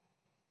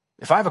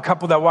 If I have a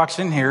couple that walks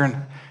in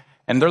here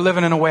and they're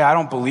living in a way I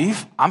don't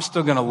believe, I'm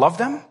still going to love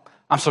them.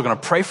 I'm still going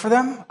to pray for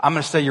them. I'm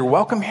going to say, you're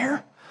welcome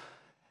here.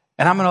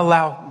 And I'm going to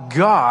allow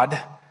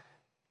God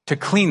to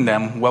clean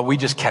them while we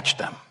just catch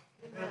them.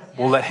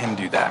 We'll let him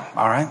do that.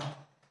 All right.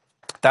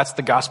 That's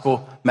the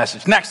gospel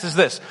message. Next is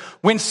this.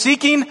 When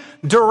seeking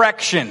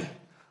direction,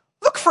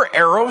 look for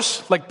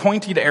arrows, like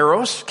pointed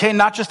arrows, okay,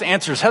 not just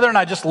answers. Heather and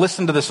I just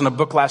listened to this in a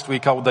book last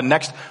week called The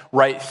Next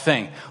Right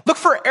Thing. Look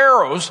for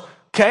arrows,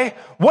 okay?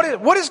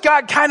 What is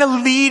God kind of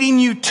leading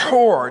you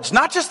towards?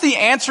 Not just the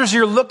answers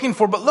you're looking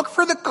for, but look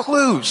for the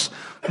clues.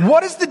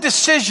 What is the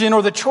decision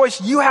or the choice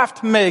you have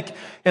to make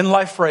in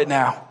life right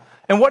now?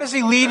 And what is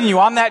he leading you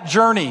on that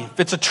journey?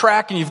 If it's a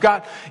track and you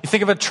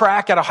think of a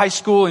track at a high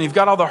school and you've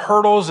got all the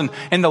hurdles and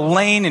the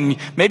lane, and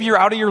maybe you're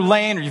out of your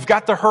lane or you've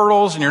got the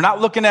hurdles and you're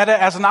not looking at it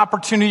as an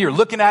opportunity, you're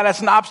looking at it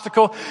as an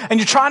obstacle, and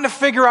you're trying to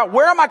figure out,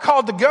 where am I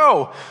called to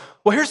go?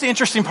 Well, here's the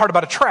interesting part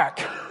about a track.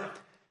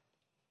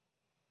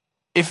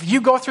 If you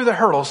go through the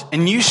hurdles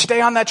and you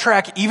stay on that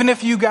track, even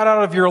if you got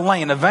out of your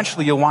lane,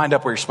 eventually you'll wind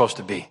up where you're supposed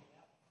to be.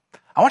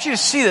 I want you to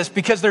see this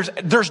because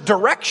there's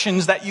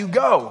directions that you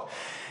go.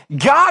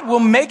 God will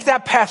make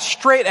that path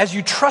straight as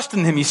you trust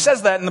in him. He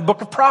says that in the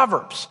book of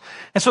Proverbs.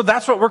 And so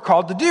that's what we're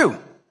called to do.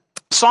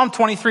 Psalm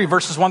 23,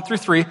 verses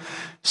 1-3.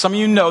 Some of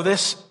you know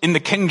this in the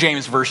King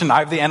James Version. I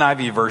have the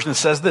NIV version. It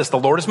says this: the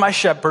Lord is my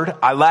shepherd.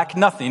 I lack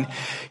nothing.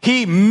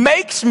 He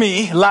makes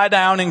me lie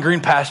down in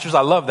green pastures.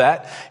 I love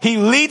that. He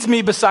leads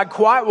me beside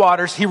quiet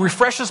waters. He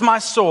refreshes my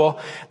soul.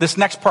 This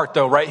next part,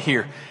 though, right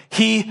here.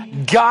 He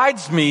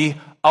guides me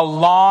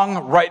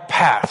along right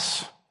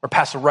paths, or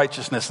paths of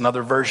righteousness in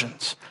other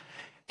versions.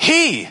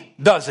 He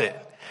does it.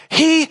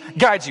 He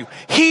guides you.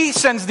 He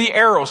sends the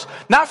arrows,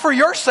 not for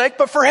your sake,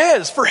 but for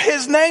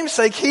his name's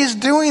sake. He's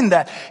doing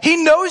that.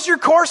 He knows your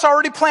course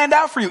already planned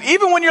out for you.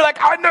 Even when you're like,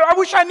 I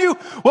wish I knew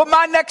what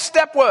my next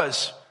step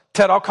was.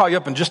 Ted, I'll call you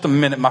up in just a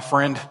minute, my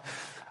friend.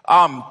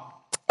 And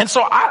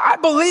so I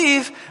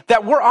believe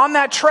that we're on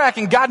that track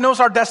and God knows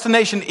our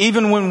destination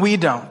even when we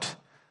don't.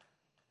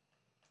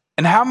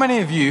 And how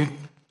many of you,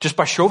 just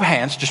by show of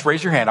hands, just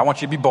raise your hand. I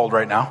want you to be bold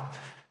right now.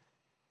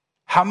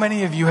 How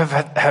many of you have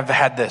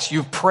had this?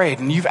 You've prayed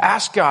and you've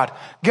asked God,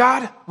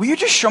 will you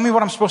just show me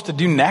what I'm supposed to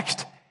do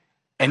next?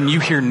 And you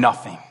hear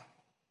nothing.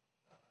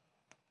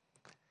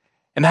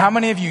 And how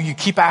many of you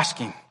keep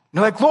asking?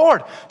 You're like,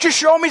 Lord, just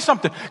show me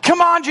something.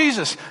 Come on,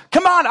 Jesus.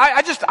 Come on.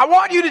 I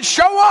want you to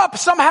show up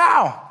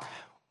somehow.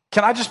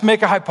 Can I just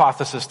make a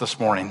hypothesis this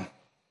morning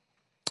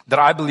that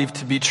I believe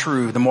to be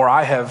true? The more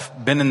I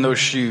have been in those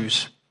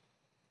shoes,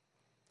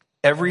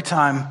 every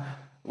time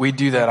we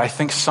do that, I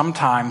think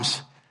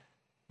sometimes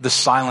the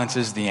silence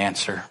is the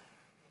answer.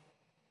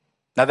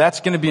 Now that's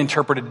going to be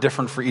interpreted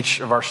different for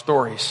each of our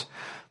stories.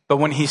 But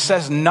when he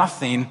says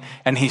nothing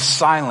and he's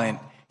silent,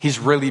 he's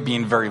really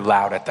being very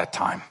loud at that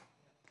time.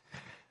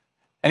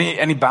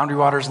 Any Boundary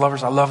Waters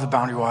lovers? I love the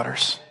Boundary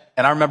Waters.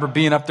 And I remember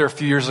being up there a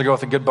few years ago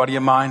with a good buddy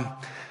of mine.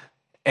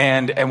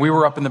 And we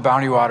were up in the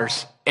Boundary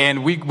Waters.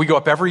 And we go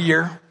up every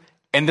year.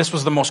 And this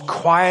was the most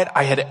quiet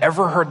I had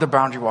ever heard the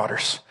Boundary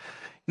Waters.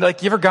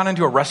 Like, you ever gone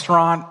into a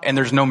restaurant and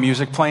there's no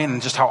music playing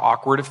and just how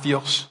awkward it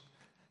feels?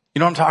 You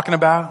know what I'm talking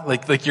about?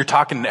 Like you're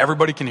talking and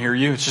everybody can hear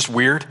you. It's just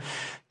weird.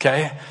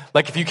 Okay.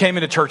 Like if you came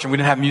into church and we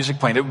didn't have music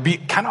playing, it would be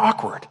kind of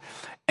awkward.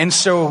 And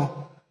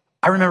so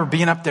I remember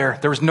being up there.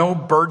 There was no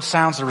bird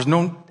sounds. There was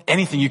no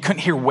anything. You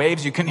couldn't hear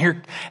waves. You couldn't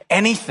hear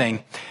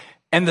anything.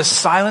 And the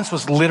silence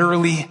was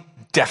literally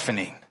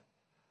deafening.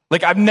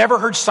 Like I've never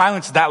heard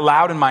silence that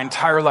loud in my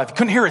entire life.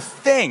 Couldn't hear a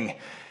thing.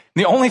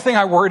 The only thing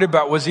I worried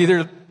about was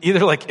either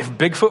like if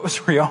Bigfoot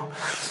was real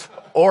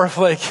or if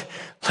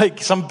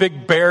like some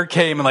big bear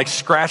came and like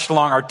scratched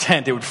along our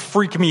tent. It would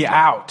freak me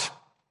out.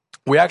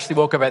 We actually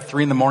woke up at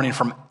 3 a.m.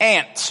 from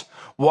ants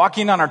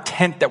walking on our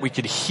tent that we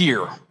could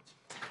hear.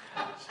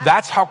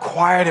 That's how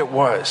quiet it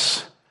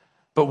was.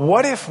 But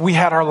what if we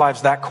had our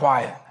lives that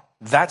quiet,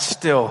 that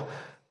still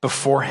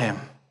before him?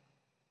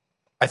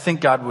 I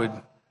think God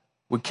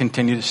would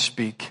continue to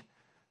speak.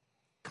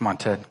 Come on,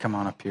 Ted, come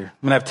on up here.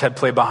 I'm going to have Ted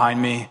play behind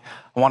me.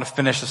 I want to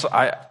finish this.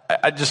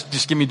 I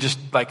just give me just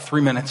like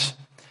 3 minutes.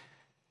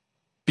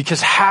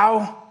 Because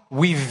how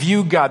we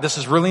view God, this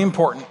is really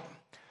important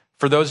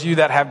for those of you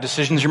that have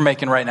decisions you're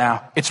making right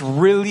now. It's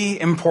really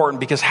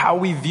important because how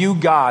we view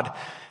God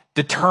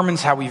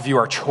determines how we view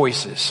our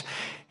choices.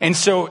 And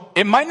so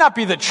it might not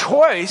be the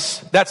choice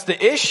that's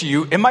the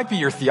issue. It might be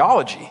your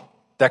theology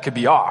that could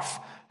be off.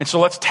 And so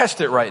let's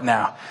test it right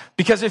now.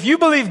 Because if you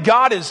believe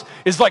God is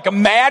like a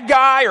mad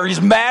guy or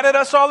he's mad at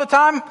us all the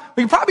time, well,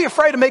 you're probably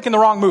afraid of making the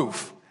wrong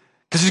move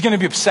because he's going to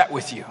be upset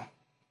with you.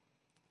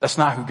 That's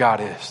not who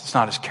God is. It's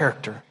not his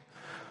character.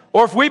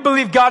 Or if we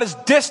believe God is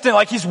distant,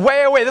 like he's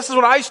way away. This is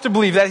what I used to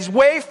believe, that he's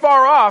way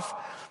far off,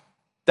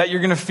 that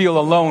you're going to feel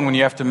alone when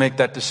you have to make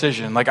that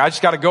decision. Like, I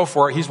just got to go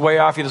for it. He's way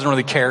off. He doesn't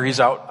really care. He's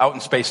out in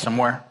space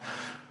somewhere.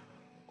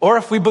 Or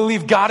if we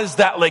believe God is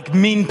that like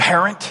mean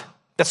parent,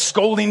 that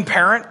scolding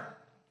parent,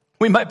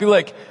 we might be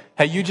like,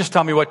 hey, you just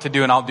tell me what to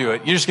do and I'll do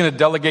it. You're just going to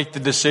delegate the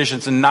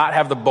decisions and not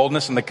have the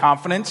boldness and the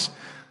confidence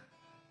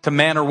to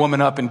man or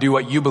woman up and do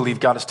what you believe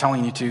God is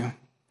telling you to.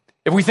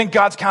 If we think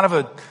God's kind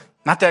of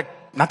not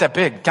that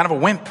big, kind of a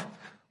wimp,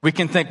 we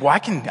can think, well, I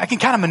can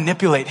kind of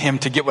manipulate him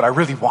to get what I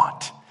really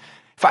want.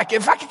 If I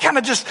can kind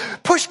of just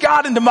push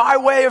God into my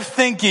way of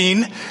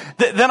thinking,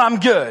 then I'm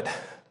good.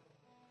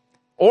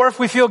 Or if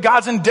we feel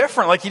God's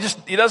indifferent, like he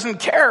doesn't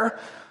care,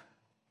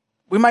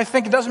 we might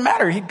think it doesn't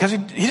matter because he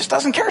just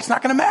doesn't care. It's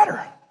not going to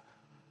matter.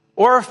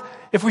 Or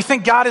if we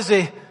think God is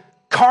a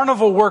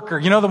carnival worker,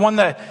 you know, the one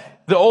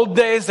that the old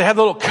days, they had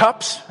little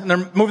cups and they're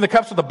moving the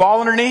cups with a ball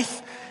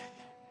underneath.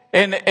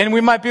 And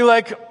we might be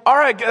like, all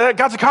right,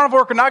 God's a carnival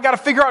worker. Now I got to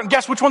figure out and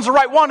guess which one's the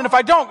right one. And if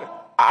I don't,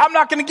 I'm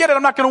not going to get it.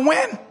 I'm not going to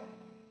win.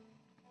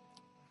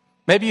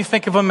 Maybe you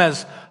think of him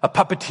as a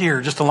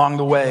puppeteer just along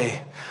the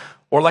way,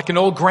 or like an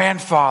old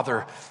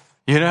grandfather,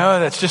 you know,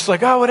 that's just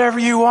like, oh, whatever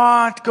you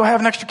want, go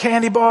have an extra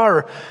candy bar,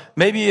 or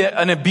maybe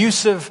an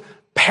abusive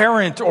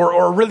parent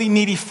or a really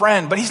needy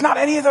friend, but he's not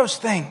any of those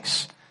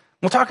things.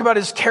 We'll talk about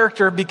his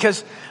character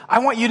because I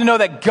want you to know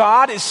that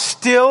God is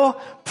still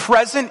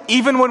present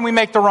even when we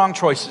make the wrong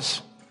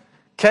choices.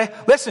 Okay?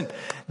 Listen,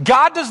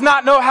 God does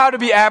not know how to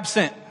be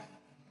absent.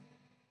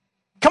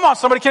 Come on,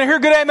 somebody, can I hear a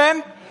good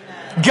amen?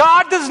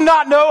 God does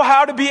not know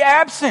how to be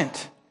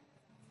absent.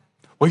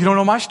 Well, you don't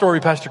know my story,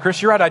 Pastor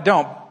Chris. You're right, I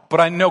don't.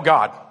 But I know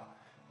God.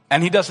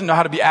 And he doesn't know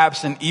how to be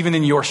absent even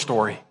in your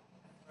story.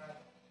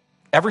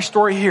 Every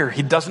story here,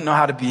 he doesn't know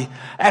how to be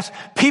absent.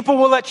 People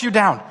will let you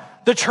down.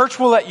 The church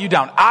will let you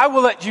down. I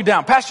will let you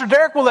down. Pastor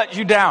Derek will let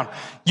you down.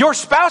 Your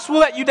spouse will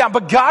let you down.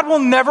 But God will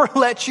never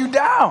let you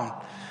down.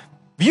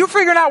 If you're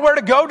figuring out where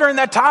to go during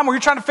that time where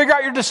you're trying to figure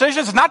out your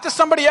decisions, it's not to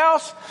somebody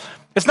else.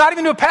 It's not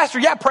even to a pastor.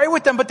 Yeah, pray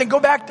with them, but then go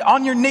back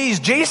on your knees.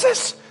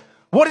 Jesus,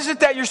 what is it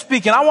that you're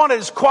speaking? I want it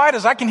as quiet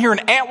as I can hear an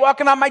ant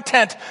walking on my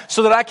tent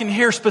so that I can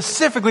hear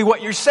specifically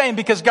what you're saying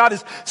because God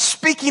is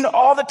speaking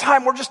all the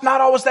time. We're just not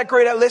always that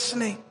great at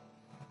listening.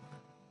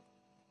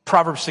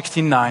 Proverbs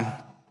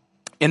 16:9.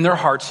 In their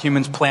hearts,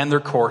 humans plan their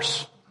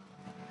course,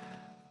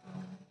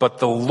 but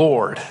the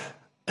Lord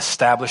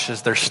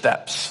establishes their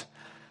steps.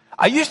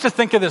 I used to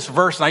think of this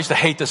verse, and I used to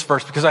hate this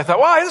verse because I thought,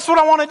 well, this is what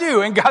I want to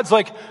do. And God's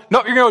like,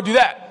 no, you're going to go do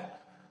that.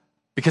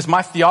 Because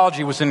my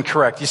theology was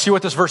incorrect. You see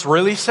what this verse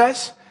really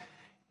says?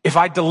 If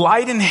I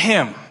delight in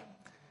him,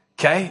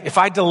 okay? If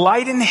I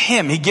delight in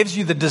him, he gives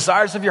you the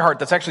desires of your heart.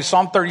 That's actually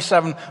Psalm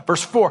 37,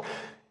 verse 4.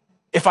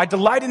 If I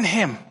delight in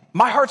him,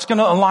 my heart's going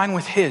to align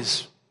with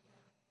his.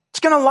 It's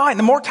going to align.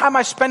 The more time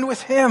I spend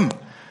with him,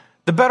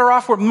 the better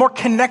off we're, the more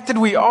connected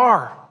we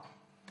are.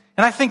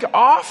 And I think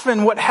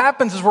often what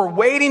happens is we're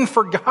waiting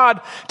for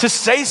God to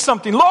say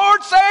something.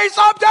 Lord, say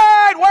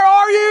something! Where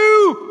are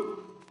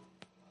you?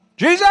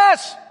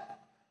 Jesus!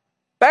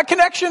 Bad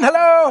connection,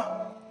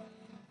 hello?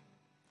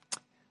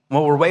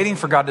 Well, we're waiting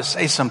for God to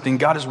say something.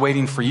 God is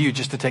waiting for you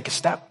just to take a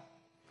step.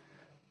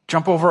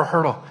 Jump over a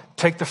hurdle.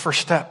 Take the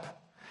first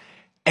step.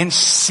 And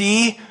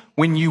see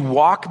when you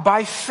walk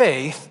by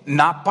faith,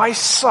 not by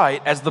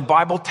sight, as the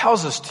Bible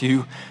tells us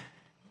to,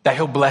 that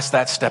he'll bless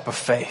that step of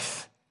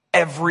faith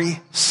every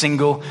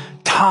single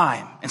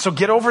time. And so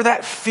get over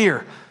that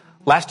fear.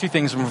 Last two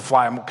things, I'm going to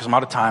fly because I'm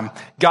out of time.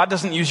 God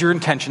doesn't use your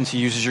intentions. He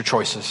uses your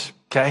choices.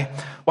 Okay?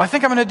 Well, I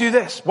think I'm going to do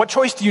this. What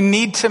choice do you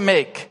need to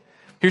make?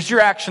 Here's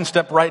your action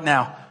step right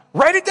now.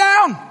 Write it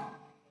down.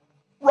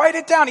 Write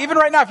it down. Even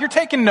right now, if you're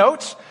taking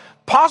notes,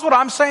 pause what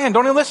I'm saying.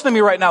 Don't even listen to me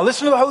right now.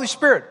 Listen to the Holy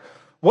Spirit.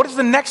 What is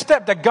the next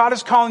step that God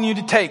is calling you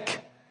to take?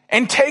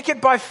 And take it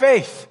by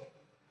faith.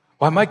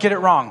 Well, I might get it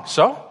wrong.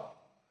 So?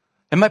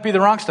 It might be the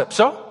wrong step.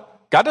 So?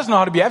 God doesn't know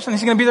how to be absent.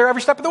 He's going to be there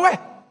every step of the way.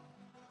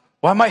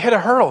 Well, I might hit a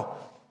hurdle.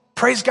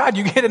 Praise God,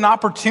 you get an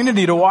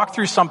opportunity to walk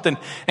through something.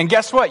 And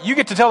guess what? You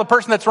get to tell the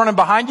person that's running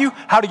behind you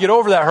how to get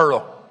over that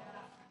hurdle.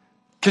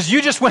 Because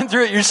you just went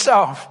through it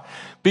yourself.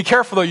 Be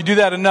careful though, you do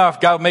that enough,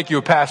 God will make you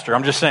a pastor.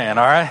 I'm just saying,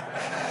 all right?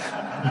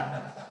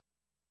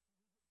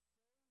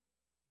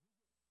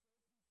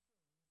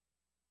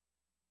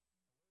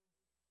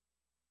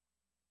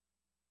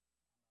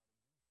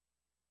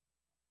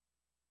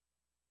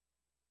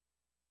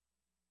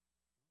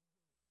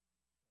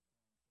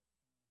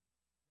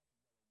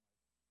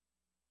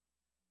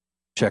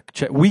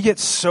 Check. We get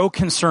so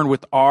concerned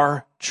with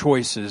our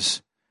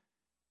choices.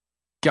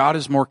 God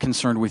is more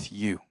concerned with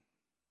you.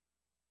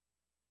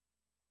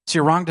 See,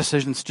 a wrong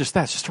decision is just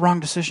that. It's just a wrong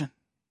decision.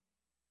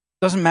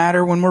 It doesn't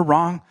matter when we're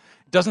wrong.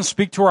 It doesn't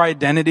speak to our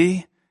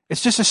identity.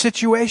 It's just a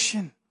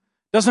situation.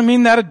 Doesn't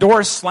mean that a door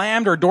is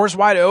slammed or a door's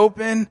wide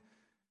open.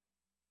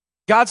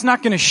 God's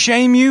not going to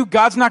shame you.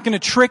 God's not going to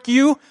trick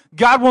you.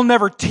 God will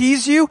never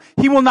tease you.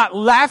 He will not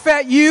laugh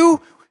at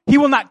you. He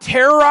will not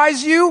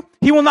terrorize you.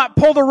 He will not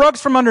pull the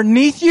rugs from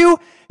underneath you.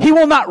 He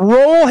will not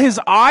roll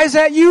his eyes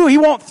at you. He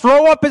won't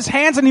throw up his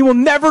hands, and he will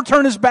never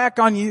turn his back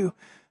on you.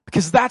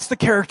 Because that's the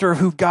character of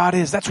who God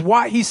is. That's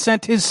why he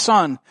sent his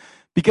son.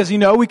 Because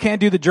we can't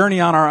do the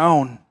journey on our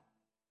own.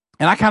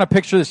 And I kind of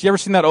picture this. You ever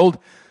seen that old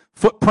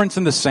Footprints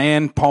in the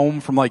Sand poem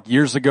from like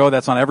years ago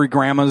that's on every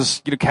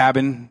grandma's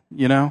cabin,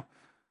 Come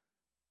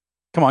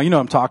on, you know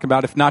what I'm talking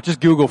about. If not, just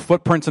Google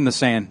Footprints in the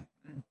Sand.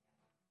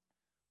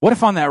 What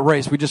if on that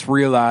race we just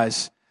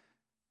realize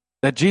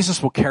that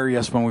Jesus will carry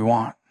us when we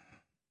want?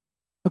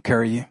 He'll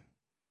carry you.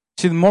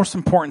 See, the most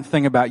important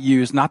thing about you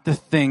is not the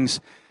things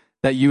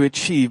that you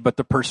achieve, but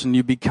the person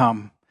you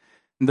become.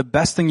 And the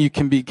best thing you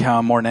can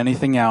become more than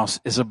anything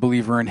else is a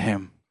believer in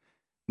him.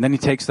 And then he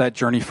takes that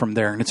journey from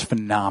there, and it's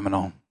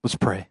phenomenal. Let's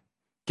pray.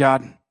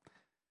 God,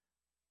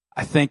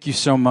 I thank you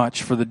so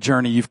much for the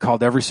journey you've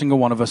called every single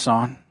one of us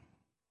on.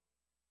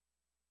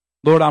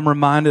 Lord, I'm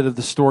reminded of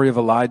the story of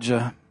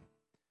Elijah.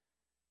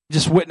 He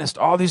just witnessed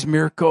all these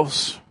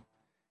miracles.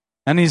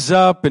 And he's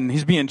up and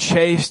he's being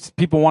chased.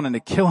 People wanting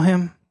to kill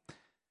him.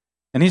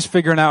 And he's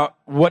figuring out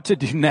what to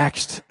do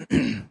next.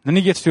 Then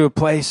he gets to a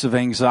place of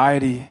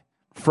anxiety,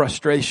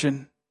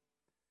 frustration.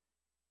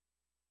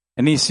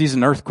 And he sees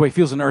an earthquake,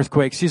 feels an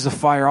earthquake, sees a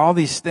fire, all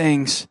these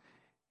things.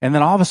 And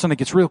then all of a sudden it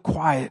gets real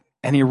quiet.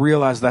 And he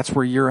realized that's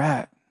where you're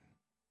at.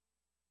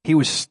 He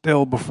was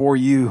still before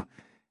you.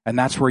 And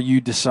that's where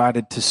you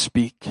decided to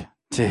speak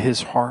to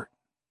his heart.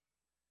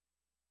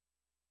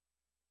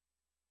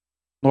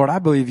 Lord, I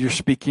believe you're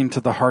speaking to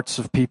the hearts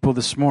of people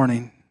this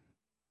morning.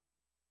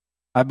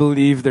 I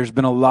believe there's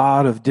been a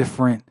lot of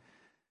different,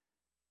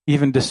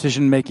 even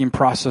decision-making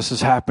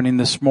processes happening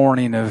this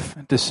morning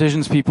of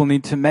decisions people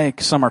need to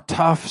make. Some are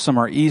tough, some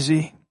are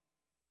easy.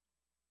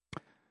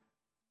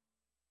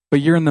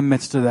 But you're in the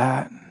midst of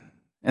that.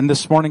 And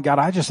this morning, God,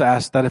 I just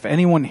ask that if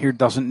anyone here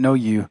doesn't know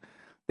you,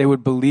 they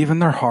would believe in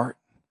their heart,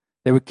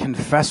 they would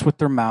confess with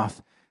their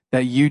mouth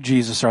that you,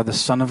 Jesus, are the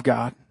Son of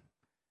God.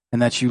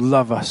 And that you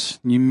love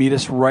us. You meet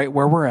us right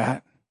where we're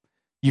at.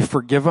 You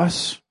forgive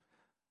us.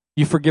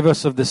 You forgive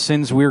us of the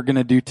sins we're going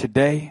to do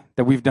today,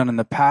 that we've done in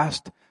the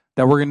past,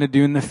 that we're going to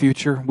do in the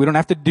future. We don't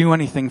have to do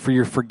anything for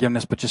your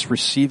forgiveness, but just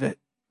receive it.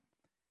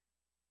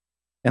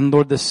 And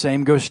Lord, the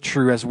same goes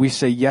true as we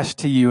say yes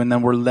to you, and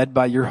then we're led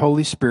by your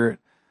Holy Spirit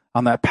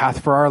on that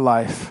path for our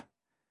life.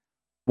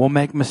 We'll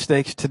make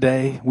mistakes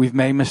today. We've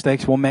made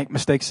mistakes. We'll make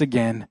mistakes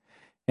again.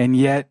 And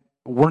yet,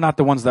 we're not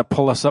the ones that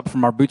pull us up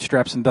from our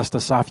bootstraps and dust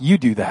us off. You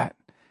do that.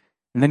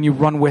 And then you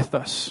run with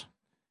us.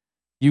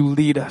 You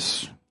lead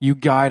us. You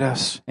guide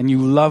us. And you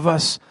love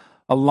us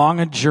along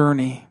a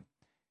journey.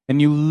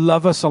 And you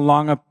love us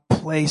along a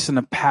place and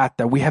a path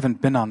that we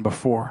haven't been on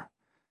before.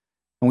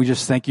 And we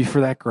just thank you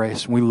for that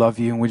grace. And we love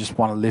you. And we just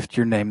want to lift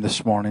your name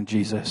this morning,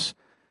 Jesus.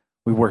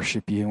 We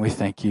worship you and we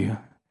thank you.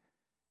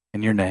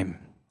 In your name,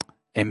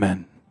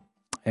 amen.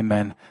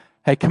 Amen.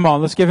 Hey, come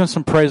on. Let's give him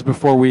some praise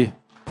before we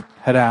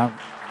head out.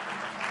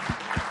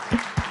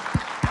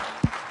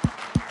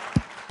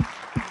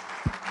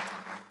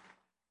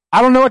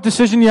 I don't know what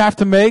decision you have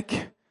to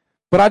make,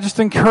 but I just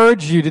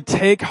encourage you to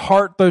take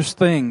heart those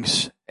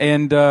things.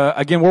 And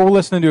again, we're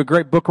listening to a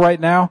great book right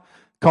now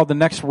called The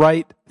Next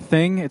Right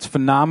Thing. It's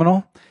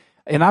phenomenal.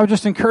 And I would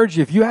just encourage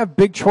you, if you have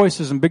big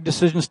choices and big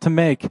decisions to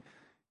make,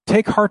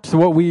 take heart to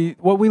what we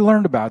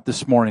learned about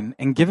this morning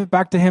and give it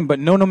back to him. But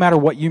no matter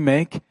what you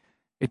make,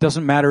 it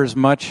doesn't matter as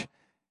much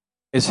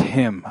as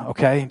him,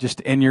 okay?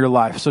 Just in your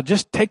life. So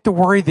just take the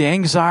worry, the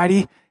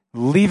anxiety,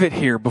 leave it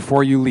here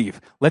before you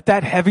leave. Let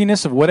that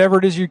heaviness of whatever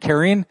it is you're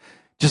carrying,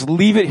 just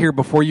leave it here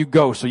before you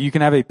go so you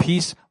can have a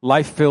peace,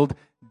 life-filled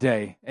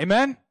day.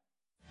 Amen?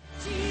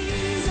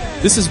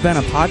 This has been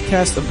a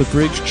podcast of The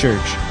Bridge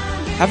Church.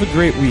 Have a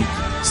great week.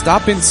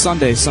 Stop in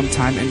Sunday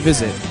sometime and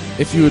visit.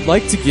 If you would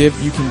like to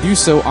give, you can do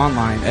so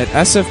online at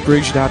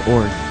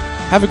sfbridge.org.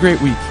 Have a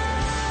great week.